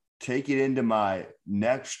gonna take it into my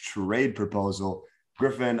next trade proposal,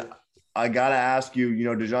 Griffin. I gotta ask you,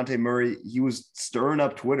 DeJounte Murray, he was stirring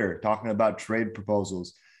up Twitter talking about trade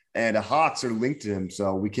proposals, and the Hawks are linked to him.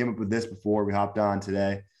 So we came up with this before we hopped on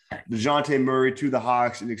today. DeJounte Murray to the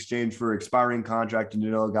Hawks in exchange for expiring contract to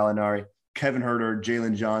Danilo Gallinari, Kevin Huerter,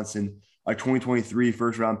 Jalen Johnson, a 2023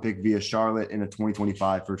 first-round pick via Charlotte, and a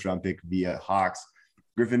 2025 first-round pick via Hawks.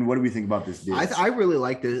 Griffin, what do we think about this deal? I really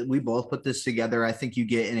like this. We both put this together. I think you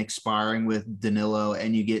get an expiring with Danilo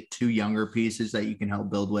and you get 2 younger pieces that you can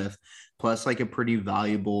help build with, plus a pretty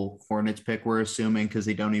valuable Hornets pick, we're assuming, because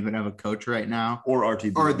they don't even have a coach right now. Or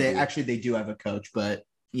RTB. Or they do have a coach, but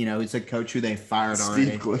it's a coach who they fired already.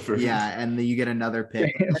 Steve Clifford. Yeah, and then you get another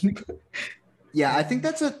pick. Yeah, I think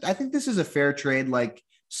this is a fair trade.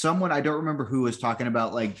 Someone, I don't remember who was talking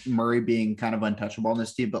about Murray being kind of untouchable on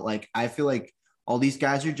this team, but I feel like all these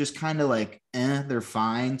guys are just kind of they're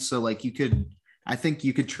fine. So I think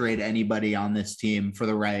you could trade anybody on this team for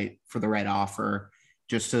the right offer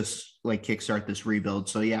just to kickstart this rebuild.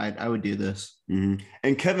 So yeah, I would do this. Mm-hmm.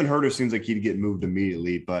 And Kevin Huerter seems like he'd get moved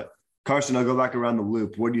immediately, but Carson, I'll go back around the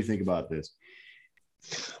loop. What do you think about this?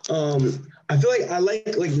 I feel I like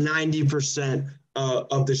 90%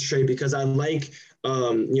 of this trade because I like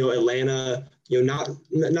Atlanta, not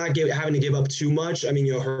having to give up too much.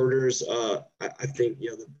 Huerter's, I think,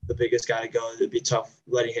 the biggest guy to go. It'd be tough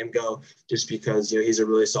letting him go just because, he's a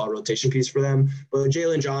really solid rotation piece for them. But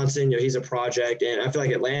Jalen Johnson, he's a project. And I feel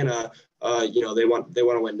like Atlanta, they want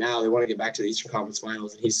to win now. They want to get back to the Eastern Conference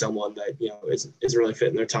Finals. And he's someone that, is really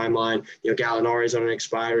fitting their timeline. Gallinari's on an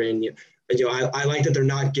expiring. I like that they're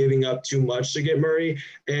not giving up too much to get Murray.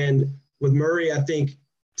 And with Murray, I think,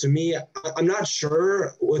 to me, I'm not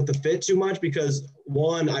sure with the fit too much because,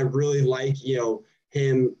 one, I really like,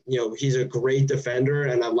 him, he's a great defender,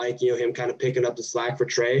 and I like, him kind of picking up the slack for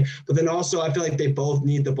Trey. But then also I feel like they both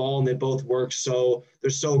need the ball and they both work they're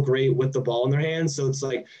so great with the ball in their hands. So it's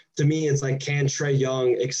to me, it's can Trey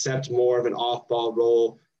Young accept more of an off-ball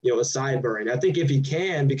role, aside Murray? And I think if he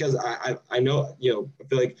can, because I know, I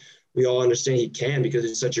feel like we all understand he can because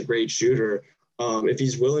he's such a great shooter. If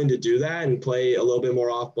he's willing to do that and play a little bit more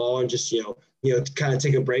off ball and just, kind of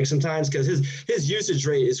take a break sometimes because his usage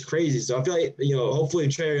rate is crazy. So I feel like, hopefully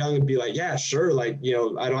Trae Young would be like, yeah, sure. Like,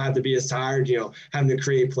 I don't have to be as tired, having to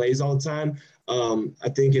create plays all the time. I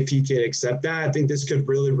think if he can accept that, I think this could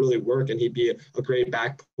really, really work, and he'd be a great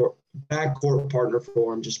backcourt partner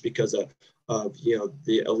for him just because of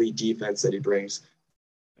the elite defense that he brings.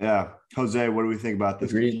 Yeah. Jose, what do we think about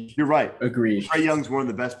this? Agreed. You're right. Agreed. Trae Young's one of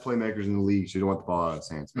the best playmakers in the league, so you don't want the ball out of his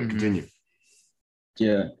hands. But continue.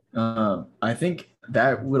 Yeah. I think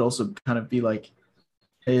that would also kind of be like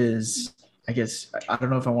his, I guess, I don't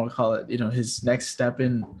know if I want to call it, his next step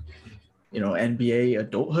in, NBA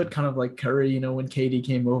adulthood, kind of like Curry, when KD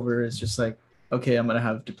came over. It's just like, okay, I'm going to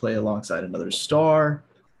have to play alongside another star.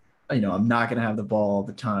 I'm not going to have the ball all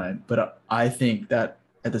the time. But I think that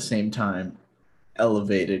at the same time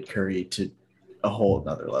elevated Curry to a whole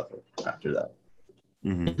nother level after that.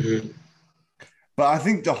 Mm-hmm. But I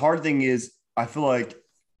think the hard thing is, I feel like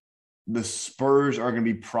the Spurs are going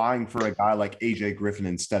to be prying for a guy like AJ Griffin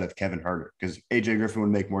instead of Kevin Huerter, because AJ Griffin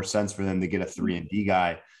would make more sense for them to get a 3-and-D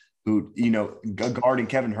guy who, guarding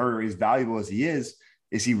Kevin Huerter, as valuable as he is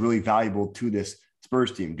he really valuable to this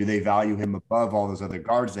Spurs team? Do they value him above all those other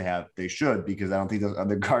guards they have? They should, because I don't think those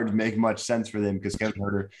other guards make much sense for them, because Kevin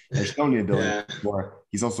Huerter has shown the ability more.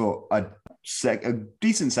 He's also a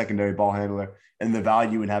decent secondary ball handler, and the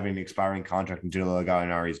value in having an expiring contract in Danilo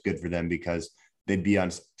Gallinari is good for them, because they'd be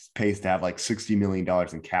on pace to have like $60 million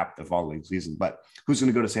in cap the following season. But who's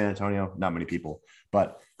going to go to San Antonio? Not many people.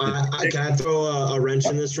 But can I throw a wrench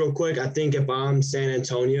in this real quick? I think if I'm San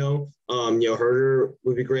Antonio, Huerter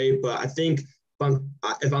would be great. But I think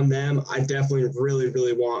if I'm them, I definitely really,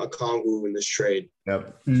 really want Okongwu in this trade.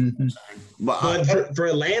 Yep. Mm-hmm. But for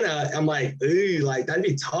Atlanta, I'm like, ooh, like that'd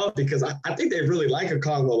be tough, because I think they really like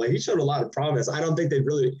Okongwu. Like, he showed a lot of promise. I don't think they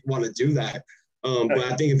really want to do that. But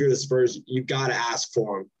I think if you're the Spurs, you got to ask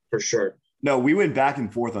for him for sure. No, we went back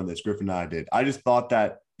and forth on this. Griffin and I did. I just thought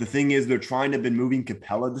that the thing is, they're trying to have been moving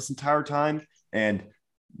Capella this entire time, and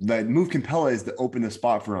the move Capella is to open the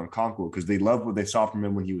spot for Okongwu, because they love what they saw from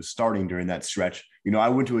him when he was starting during that stretch. I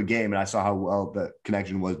went to a game and I saw how well the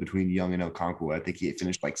connection was between Young and Okongwu. I think he had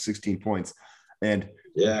finished like 16 points. And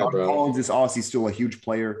Collins is obviously still a huge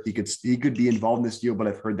player. He could be involved in this deal, but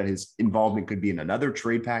I've heard that his involvement could be in another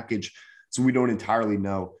trade package. So we don't entirely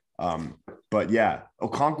know. But yeah,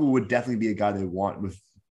 Okongwu would definitely be a guy they want, with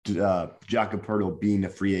Jakob Poeltl being a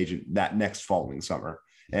free agent that next following summer.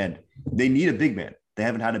 And they need a big man. They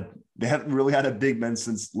haven't really had a big man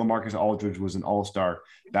since LaMarcus Aldridge was an all-star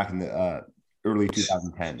back in the early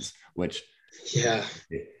 2010s, which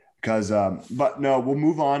because but no, we'll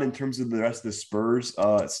move on in terms of the rest of the Spurs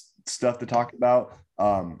stuff to talk about.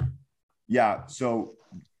 So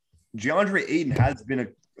DeAndre Ayton has been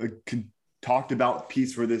a talked about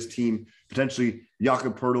piece for this team, potentially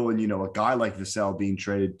Jakob Poeltl and a guy like Vassell being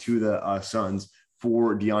traded to the Suns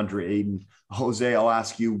for DeAndre Ayton. Jose, I'll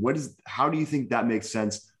ask you, how do you think that makes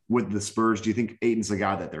sense with the Spurs? Do you think Ayton's the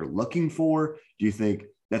guy that they're looking for? Do you think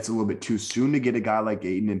that's a little bit too soon to get a guy like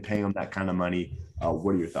Ayton and pay him that kind of money?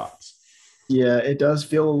 What are your thoughts? Yeah, it does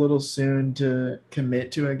feel a little soon to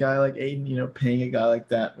commit to a guy like Ayton, paying a guy like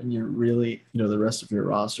that when you're really, the rest of your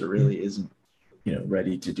roster really isn't,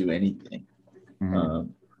 ready to do anything. Mm-hmm.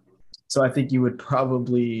 So I think you would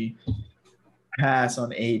probably pass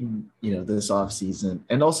on Ayton, this offseason.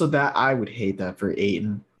 And also that I would hate that for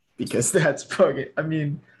Ayton, because that's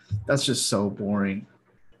that's just so boring.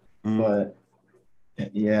 But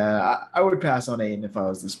yeah, I would pass on Ayton if I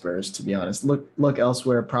was the Spurs, to be honest. Look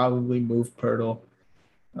elsewhere, probably move Poeltl.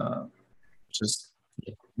 Just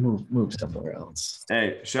move somewhere else.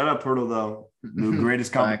 Hey, shout out Poeltl, though. The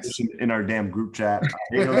greatest competition in our damn group chat.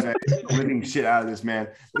 Hey, Jose, living shit out of this man.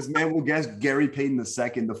 This man will guess Gary Payton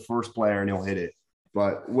II, the first player, and he'll hit it.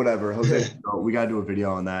 But whatever, Jose, we got to do a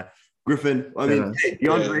video on that. Griffin,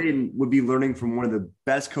 DeAndre Ayton would be learning from one of the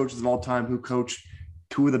best coaches of all time, who coached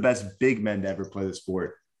two of the best big men to ever play the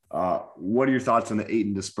sport. What are your thoughts on the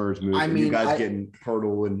Ayton to Spurs move? You guys getting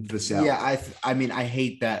Poeltl and Vassell? Yeah, I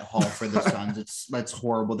hate that haul for the Suns. That's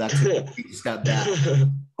horrible. That's a big step back.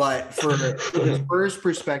 But for the Spurs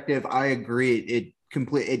perspective, I agree.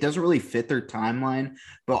 It doesn't really fit their timeline,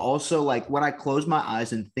 but also like when I close my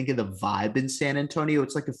eyes and think of the vibe in San Antonio,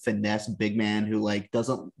 it's like a finesse big man who like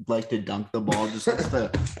doesn't like to dunk the ball, just likes to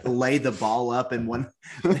lay the ball up. And when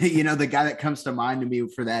the guy that comes to mind to me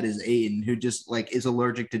for that is Ayton, who just like is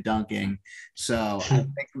allergic to dunking. So I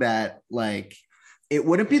think that like it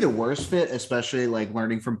wouldn't be the worst fit, especially like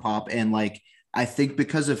learning from Pop and like I think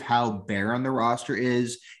because of how barren the roster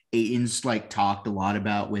is, Aiton's like talked a lot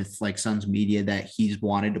about with like Suns media that he's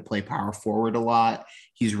wanted to play power forward a lot.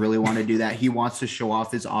 He's really wanted to do that. He wants to show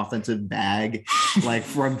off his offensive bag like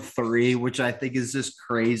from three, which I think is just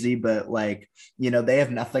crazy. But like, they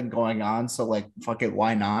have nothing going on. So like, fuck it,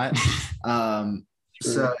 why not?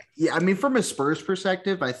 So yeah, I mean, from a Spurs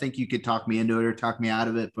perspective, I think you could talk me into it or talk me out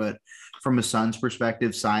of it. But from a Suns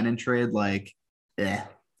perspective, sign and trade, like, yeah.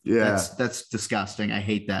 That's disgusting. I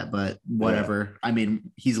hate that, but whatever. Yeah. I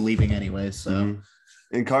mean, he's leaving anyway. So,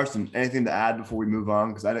 And Carson, anything to add before we move on?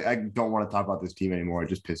 Because I don't want to talk about this team anymore. It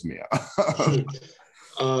just pisses me off.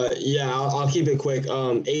 I'll keep it quick.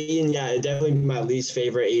 Ayton, it definitely be my least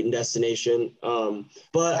favorite Ayton destination.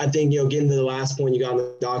 But I think getting to the last point you got in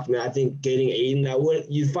the document, I think getting Ayton,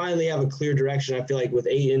 you finally have a clear direction. I feel like with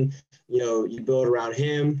Ayton, you build around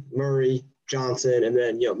him, Murray, Johnson, and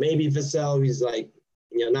then maybe Vassell. He's like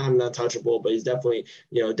not an untouchable, but he's definitely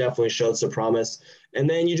showed some promise. And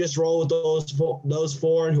then you just roll with those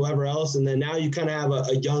four and whoever else, and then now you kind of have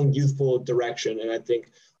a young, youthful direction. And I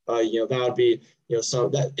think that would be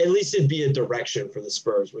some that at least it'd be a direction for the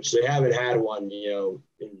Spurs, which they haven't had one in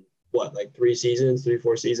what, like 4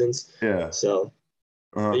 seasons. Yeah. So.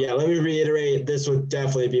 Let me reiterate. This would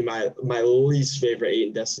definitely be my least favorite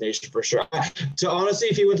Ayton destination for sure. Honestly,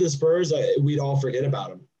 if he went to the Spurs, we'd all forget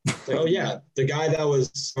about him. Like, oh yeah, the guy that was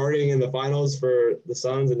starting in the finals for the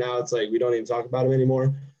Suns, and now it's like we don't even talk about him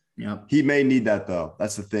anymore. Yeah, he may need that though.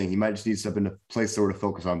 That's the thing. He might just need something to place sort of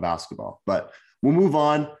focus on basketball. But we'll move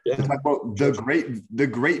on to talk about the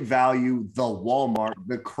great value, the Walmart,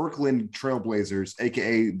 the Kirkland Trailblazers,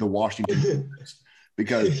 aka the Washington,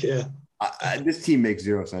 because this team makes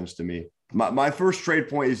zero sense to me. My first trade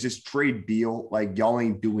point is just trade Beal. Like, y'all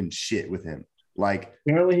ain't doing shit with him. Like,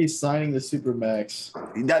 apparently he's signing the Supermax.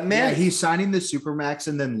 That man, he's signing the Supermax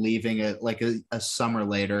and then leaving it like a summer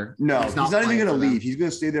later. No, he's not even gonna leave. He's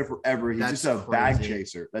gonna stay there forever. He's just a bag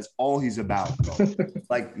chaser. That's all he's about, bro.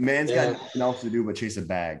 Like, man's got nothing else to do but chase a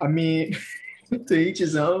bag. I mean, to each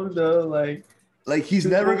his own though. Like he's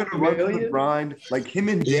never gonna run for the grind. Like, him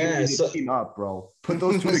and Dame team up, bro. Put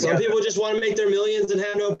those two together. Some people just want to make their millions and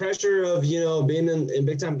have no pressure of being in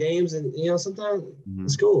big time games, and sometimes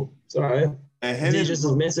it's cool. It's all right. And he just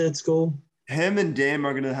admits it. It's cool. Him and Dame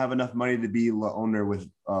are gonna have enough money to be the owner with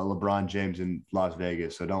LeBron James in Las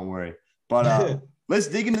Vegas, so don't worry. But let's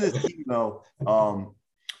dig into this team though.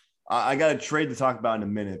 I got a trade to talk about in a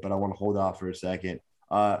minute, but I want to hold off for a second.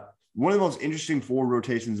 One of the most interesting forward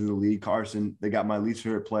rotations in the league, Carson. They got my least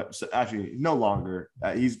favorite player. So actually, no longer.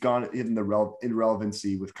 He's gone in the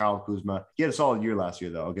irrelevancy with Kyle Kuzma. He had a solid year last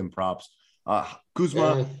year, though. I'll give him props.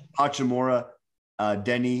 Kuzma, Hachimura,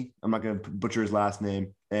 Denny. I'm not going to butcher his last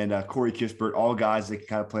name. And Corey Kispert, all guys that can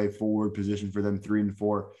kind of play forward position for them 3 and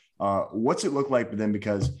 4. What's it look like for them?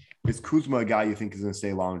 Because is Kuzma a guy you think is going to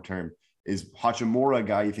stay long term? Is Hachimura a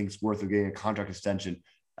guy you think is worth getting a contract extension?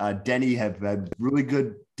 Denny have had really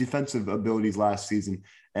good defensive abilities last season,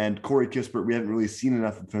 and Corey Kispert, we haven't really seen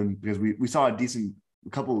enough of him because we saw a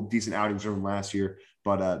couple of decent outings from him last year,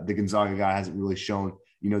 but the Gonzaga guy hasn't really shown,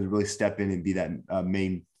 to really step in and be that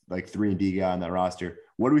main like 3-and-D guy on that roster.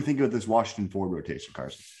 What do we think of this Washington forward rotation,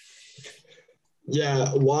 Carson?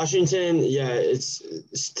 Yeah, Washington. Yeah,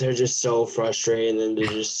 they're just so frustrating, and they're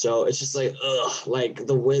just so. It's just like like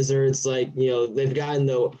the Wizards. Like they've gotten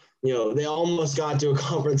they almost got to a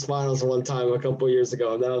conference finals one time a couple of years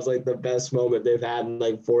ago, and that was like the best moment they've had in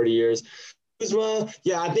like 40 years. Kuzma,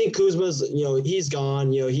 I think Kuzma's, he's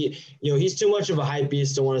gone. He's too much of a hype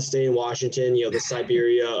beast to want to stay in Washington. The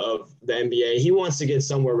Siberia of the NBA. He wants to get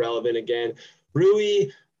somewhere relevant again.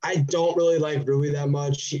 Rui, I don't really like Rui that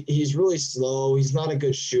much. He's really slow. He's not a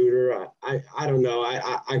good shooter. I don't know.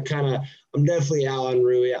 I'm definitely out on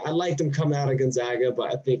Rui. I liked him coming out of Gonzaga,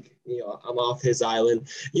 but I think, I'm off his island.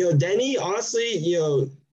 Denny, honestly,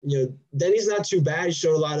 Denny's not too bad. He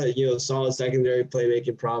showed a lot of, solid secondary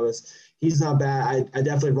playmaking promise. He's not bad. I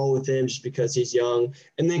definitely roll with him just because he's young.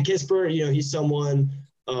 And then Kispert, he's someone,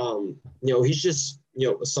 he's just,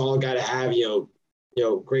 a solid guy to have,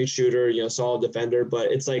 great shooter, solid defender, but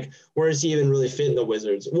it's like, where does he even really fit in the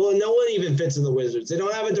Wizards? Well, no one even fits in the Wizards. They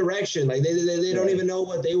don't have a direction. Like they don't even know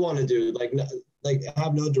what they want to do. Like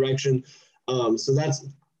have no direction. So that's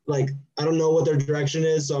like, I don't know what their direction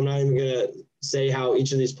is. So I'm not even going to say how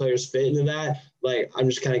each of these players fit into that. Like, I'm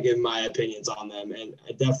just kind of giving my opinions on them. And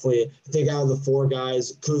I definitely think out of the 4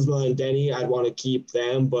 guys, Kuzma and Denny, I'd want to keep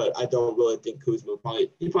them, but I don't really think Kuzma probably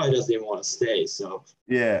doesn't even want to stay. So,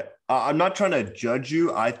 yeah, I'm not trying to judge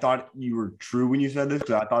you. I thought you were true when you said this,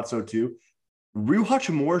 because I thought so too. Rui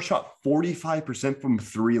Hachimura shot 45% from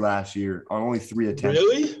 3 last year on only 3 attempts.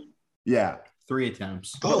 Really? Yeah. 3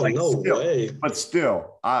 attempts. Oh, like, no still, way. But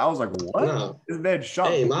still, I was like, what? No. This man shot.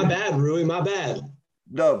 Hey, my bad, Rui. My bad.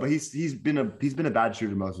 No, but he's been a bad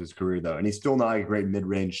shooter most of his career though, and he's still not a great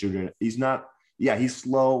mid-range shooter. He's not. Yeah, he's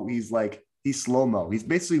slow. He's slow-mo. He's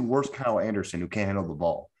basically worse Kyle Anderson who can't handle the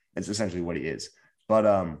ball. That's essentially what he is. But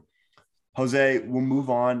Jose, we'll move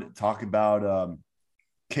on. Talk about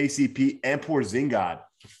KCP and Porzingis.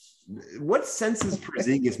 What sense does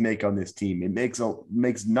Porzingis make on this team? It makes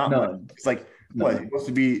not much. It's like what he's supposed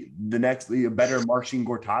to be the next a better Marcin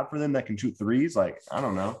Gortat for them that can shoot threes. Like I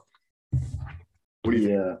don't know. What do you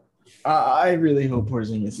think? I really hope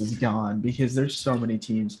Porzingis is gone because there's so many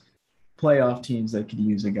teams, playoff teams that could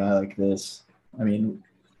use a guy like this. I mean,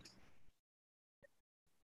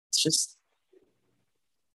 it's just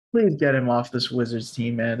please get him off this Wizards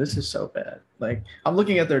team, man. This is so bad. Like I'm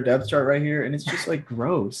looking at their depth chart right here, and it's just like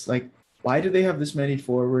gross. Like, why do they have this many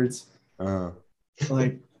forwards?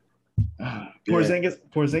 Like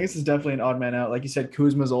Porzingis is definitely an odd man out. Like you said,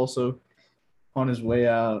 Kuzma's also on his way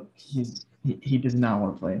out. He does not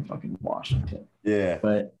want to play in fucking Washington. Yeah.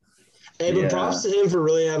 But props to him for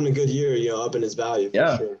really having a good year, up in his value.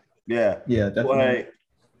 For sure. Yeah. Yeah, definitely.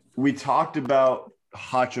 We talked about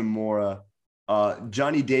Hachimura.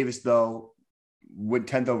 Johnny Davis, though, went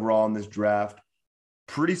 10th overall in this draft.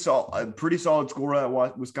 Pretty solid scorer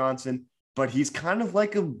at Wisconsin, but he's kind of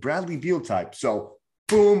like a Bradley Beal type. So,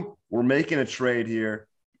 boom, we're making a trade here.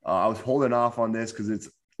 I was holding off on this because it's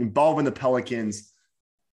involving the Pelicans.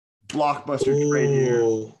 Blockbuster trade here.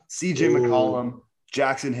 CJ McCollum,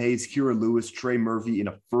 Jackson Hayes, Kira Lewis, Trey Murphy in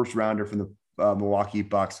a first rounder from the Milwaukee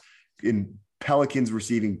Bucks. In Pelicans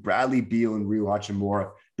receiving Bradley Beal and Rui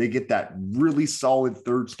Hachimura. They get that really solid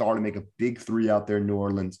third star to make a big three out there in New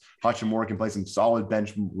Orleans. Hachimura can play some solid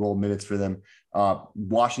bench role minutes for them.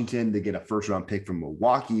 Washington, they get a first round pick from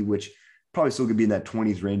Milwaukee, which probably still could be in that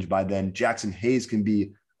 20s range by then. Jackson Hayes can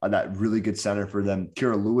be that really good center for them.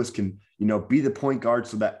 Kira Lewis can, be the point guard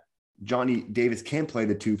so that Johnny Davis can play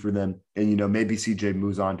the two for them. And, maybe CJ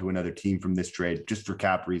moves on to another team from this trade just for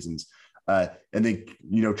cap reasons. And then,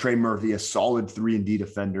 Trey Murphy, a solid 3-and-D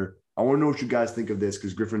defender. I want to know what you guys think of this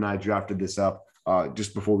because Griffin and I drafted this up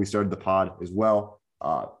just before we started the pod as well.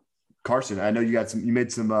 Carson, I know you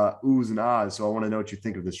made some oohs and ahs, so I want to know what you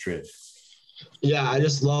think of this trade. Yeah, I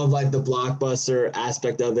just love the blockbuster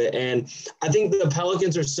aspect of it. And I think the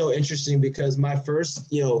Pelicans are so interesting because my first,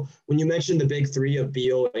 when you mentioned the big three of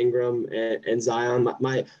Beal, Ingram, and Zion,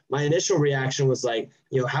 my initial reaction was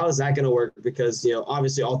how is that going to work? Because,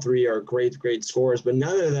 obviously all three are great scorers, but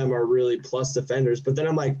none of them are really plus defenders. But then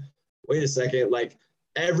I'm like, wait a second,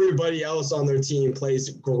 everybody else on their team plays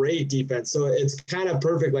great defense. So it's kind of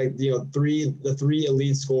perfect, the three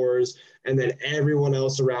elite scorers, and then everyone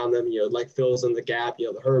else around them, fills in the gap,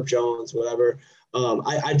 the Herb Jones, whatever.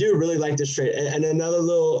 I do really like this trade. And another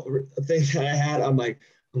little thing that I had, I'm like,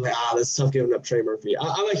 that's tough giving up Trey Murphy.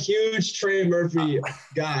 I'm a huge Trey Murphy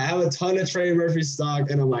guy. I have a ton of Trey Murphy stock,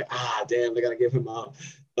 and I'm like, damn, I got to give him up.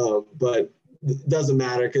 But it doesn't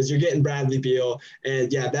matter because you're getting Bradley Beal.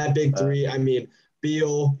 And, that big three,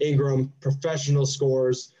 Beal, Ingram, professional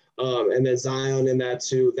scorers, and then Zion in that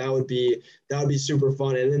too. That would be super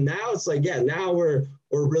fun. And then now it's now we're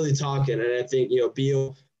really talking. And I think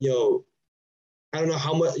Beal, I don't know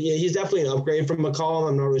how much. Yeah, he's definitely an upgrade from McCollum.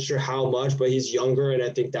 I'm not really sure how much, but he's younger, and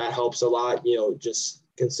I think that helps a lot. Just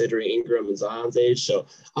considering Ingram and Zion's age. So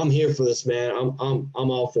I'm here for this, man. I'm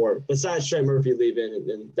all for it. Besides Trey Murphy leaving,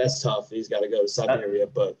 and that's tough. He's got to go to Siberia,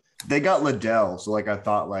 but. They got Liddell, so I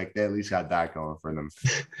thought they at least got that going for them.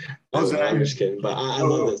 I'm just kidding, but I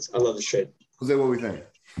love this. I love this trade. Jose, what do we think?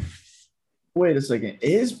 Wait a second.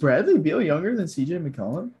 Is Bradley Beal younger than CJ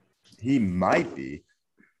McCollum? He might be.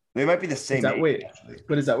 They might be the same age.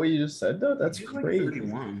 But is that what you just said though? That's crazy.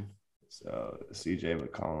 31. So CJ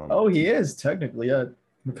McCollum. Oh, he is technically. Yeah,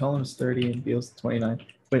 McCollum's 30 and Beal's 29.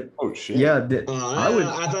 But oh shit. Yeah,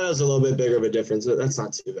 I thought it was a little bit bigger of a difference. That's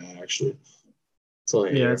not too bad actually.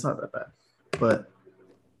 It's not that bad. But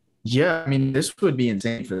yeah, this would be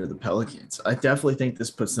insane for the Pelicans. I definitely think this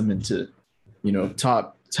puts them into,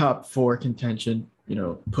 top 4 contention,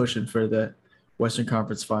 pushing for the Western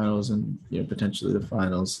Conference Finals and, potentially the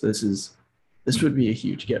finals. This would be a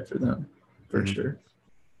huge get for them for sure.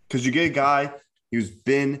 Because you get a guy who's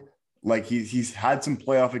been he's had some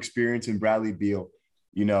playoff experience in Bradley Beal.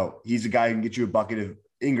 He's a guy who can get you a bucket if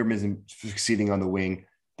Ingram isn't succeeding on the wing.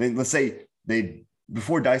 Then let's say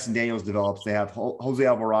before Dyson Daniels develops, they have Jose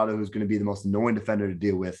Alvarado, who's going to be the most annoying defender to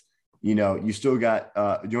deal with. You still got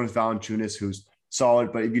Jonas Valanciunas, who's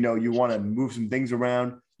solid, but if you want to move some things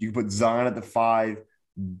around, you can put Zion at the 5,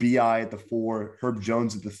 BI at the 4, Herb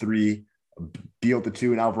Jones at the 3, Beal at the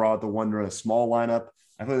 2 and Alvarado at the 1 run a small lineup.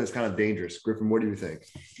 I feel like that's kind of dangerous. Griffin, what do you think?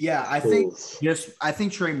 Yeah, I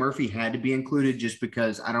think Trey Murphy had to be included just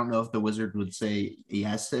because I don't know if the Wizards would say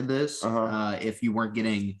yes to this if you weren't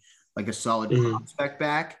getting like a solid prospect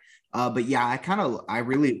back. But yeah,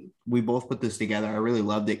 we both put this together. I really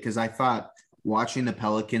loved it because I thought watching the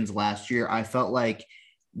Pelicans last year, I felt like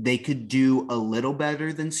they could do a little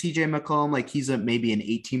better than CJ McCollum. Like he's maybe an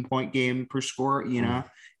 18-point game per score, you know,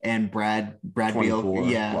 and Brad Beal,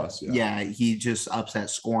 plus, he just ups that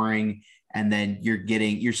scoring. And then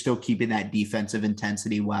you're still keeping that defensive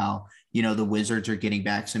intensity while, you know, the Wizards are getting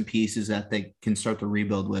back some pieces that they can start to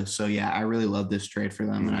rebuild with. So yeah, I really love this trade for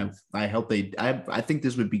them. And I hope I think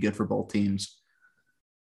this would be good for both teams.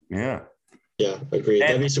 Yeah. Yeah, agreed.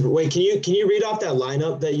 That'd be super. Wait, can you read off that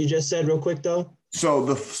lineup that you just said real quick though? So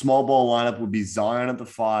the small ball lineup would be Zion at the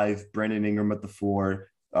 5, Brandon Ingram at the 4,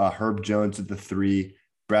 Herb Jones at the 3,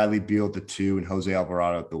 Bradley Beal at the 2, and Jose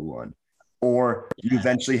Alvarado at the 1. Or you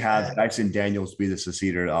eventually have Dyson Daniels be the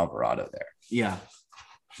successor to Alvarado there. Yeah.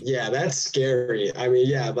 Yeah, that's scary. I mean,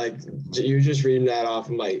 yeah, like you're just reading that off.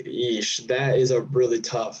 I'm like, yeesh, that is a really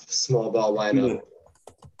tough small ball lineup.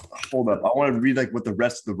 Hold up. I want to read like what the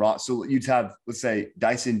rest of the roster. So you'd have, let's say,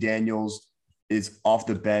 Dyson Daniels is off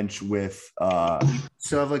the bench with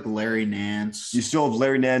still have like Larry Nance. You still have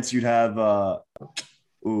Larry Nance. You'd have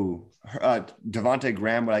Devontae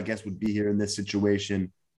Graham, what I guess would be here in this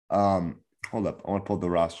situation. Hold up. I want to pull the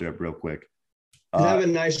roster up real quick. You have a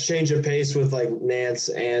nice change of pace with like Nance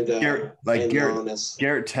and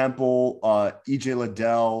Garrett Temple, EJ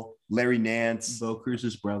Liddell, Larry Nance, Bo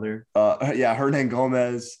Cruz's brother. Hernan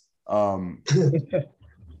Gomez.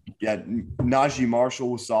 Najee Marshall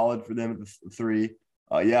was solid for them at the 3.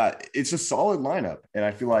 It's a solid lineup, and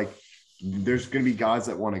I feel like there's going to be guys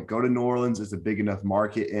that want to go to New Orleans. It's a big enough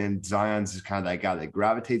market, and Zion's is kind of that guy that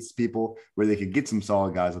gravitates to people where they could get some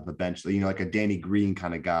solid guys off the bench, you know, like a Danny Green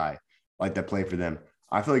kind of guy like that play for them.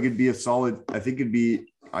 I feel like it'd be a solid. I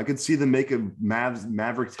could see them make a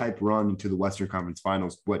Maverick type run into the Western Conference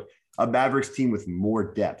Finals, but a Mavericks team with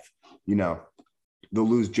more depth. You know, they'll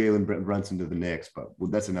lose Jalen Brunson to the Knicks, but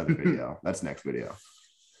that's another video. That's next video.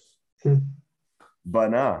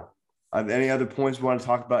 But no. Any other points we want to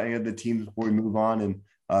talk about any of the teams before we move on and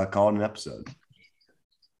call it an episode?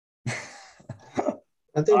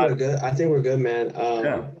 I think we're good. I think we're good, man.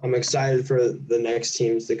 I'm excited for the next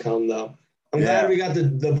teams to come, though. I'm glad we got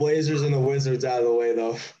the Blazers and the Wizards out of the way,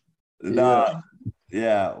 though.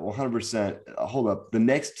 100%. Hold up. The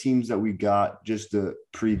next teams that we got, just to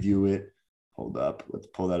preview it. Hold up. Let's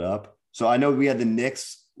pull that up. So I know we had the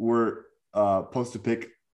Knicks were supposed to pick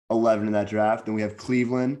 11 in that draft. Then we have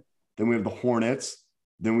Cleveland. Then we have the Hornets.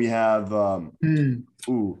 Then we have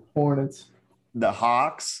Hornets, the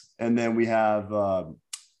Hawks, and then we have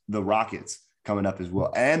the Rockets coming up as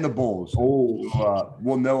well, and the Bulls.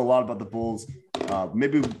 We'll know a lot about the Bulls.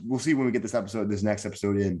 Maybe we'll see when we get this next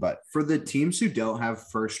episode in. But for the teams who don't have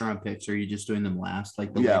first round picks, are you just doing them last?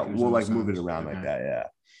 Like we'll like move it around like that. Yeah.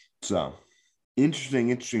 So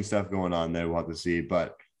interesting stuff going on there. We'll have to see.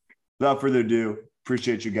 But without further ado,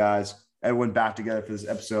 appreciate you guys. Everyone back together for this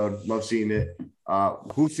episode. Love seeing it.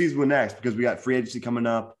 Who sees what next? Because we got free agency coming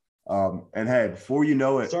up. And hey, before you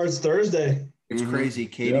know it, starts Thursday. It's crazy.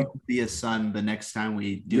 Katie will be a Sun the next time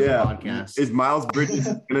we do a podcast. Is Miles Bridges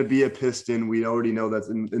going to be a Piston? We already know that's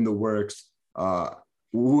in the works.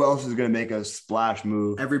 Who else is going to make a splash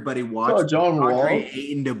move? Everybody watch John Wall.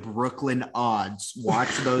 Ayton to Brooklyn odds.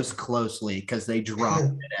 Watch those closely because they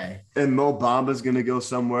dropped today. And Mo Bamba's going to go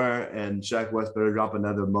somewhere, and Shaq West better drop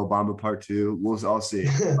another Mo Bamba part 2. We'll all see.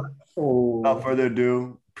 Without further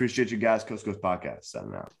ado, appreciate you guys. Coast Coast Podcast.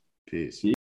 Signing out. Peace.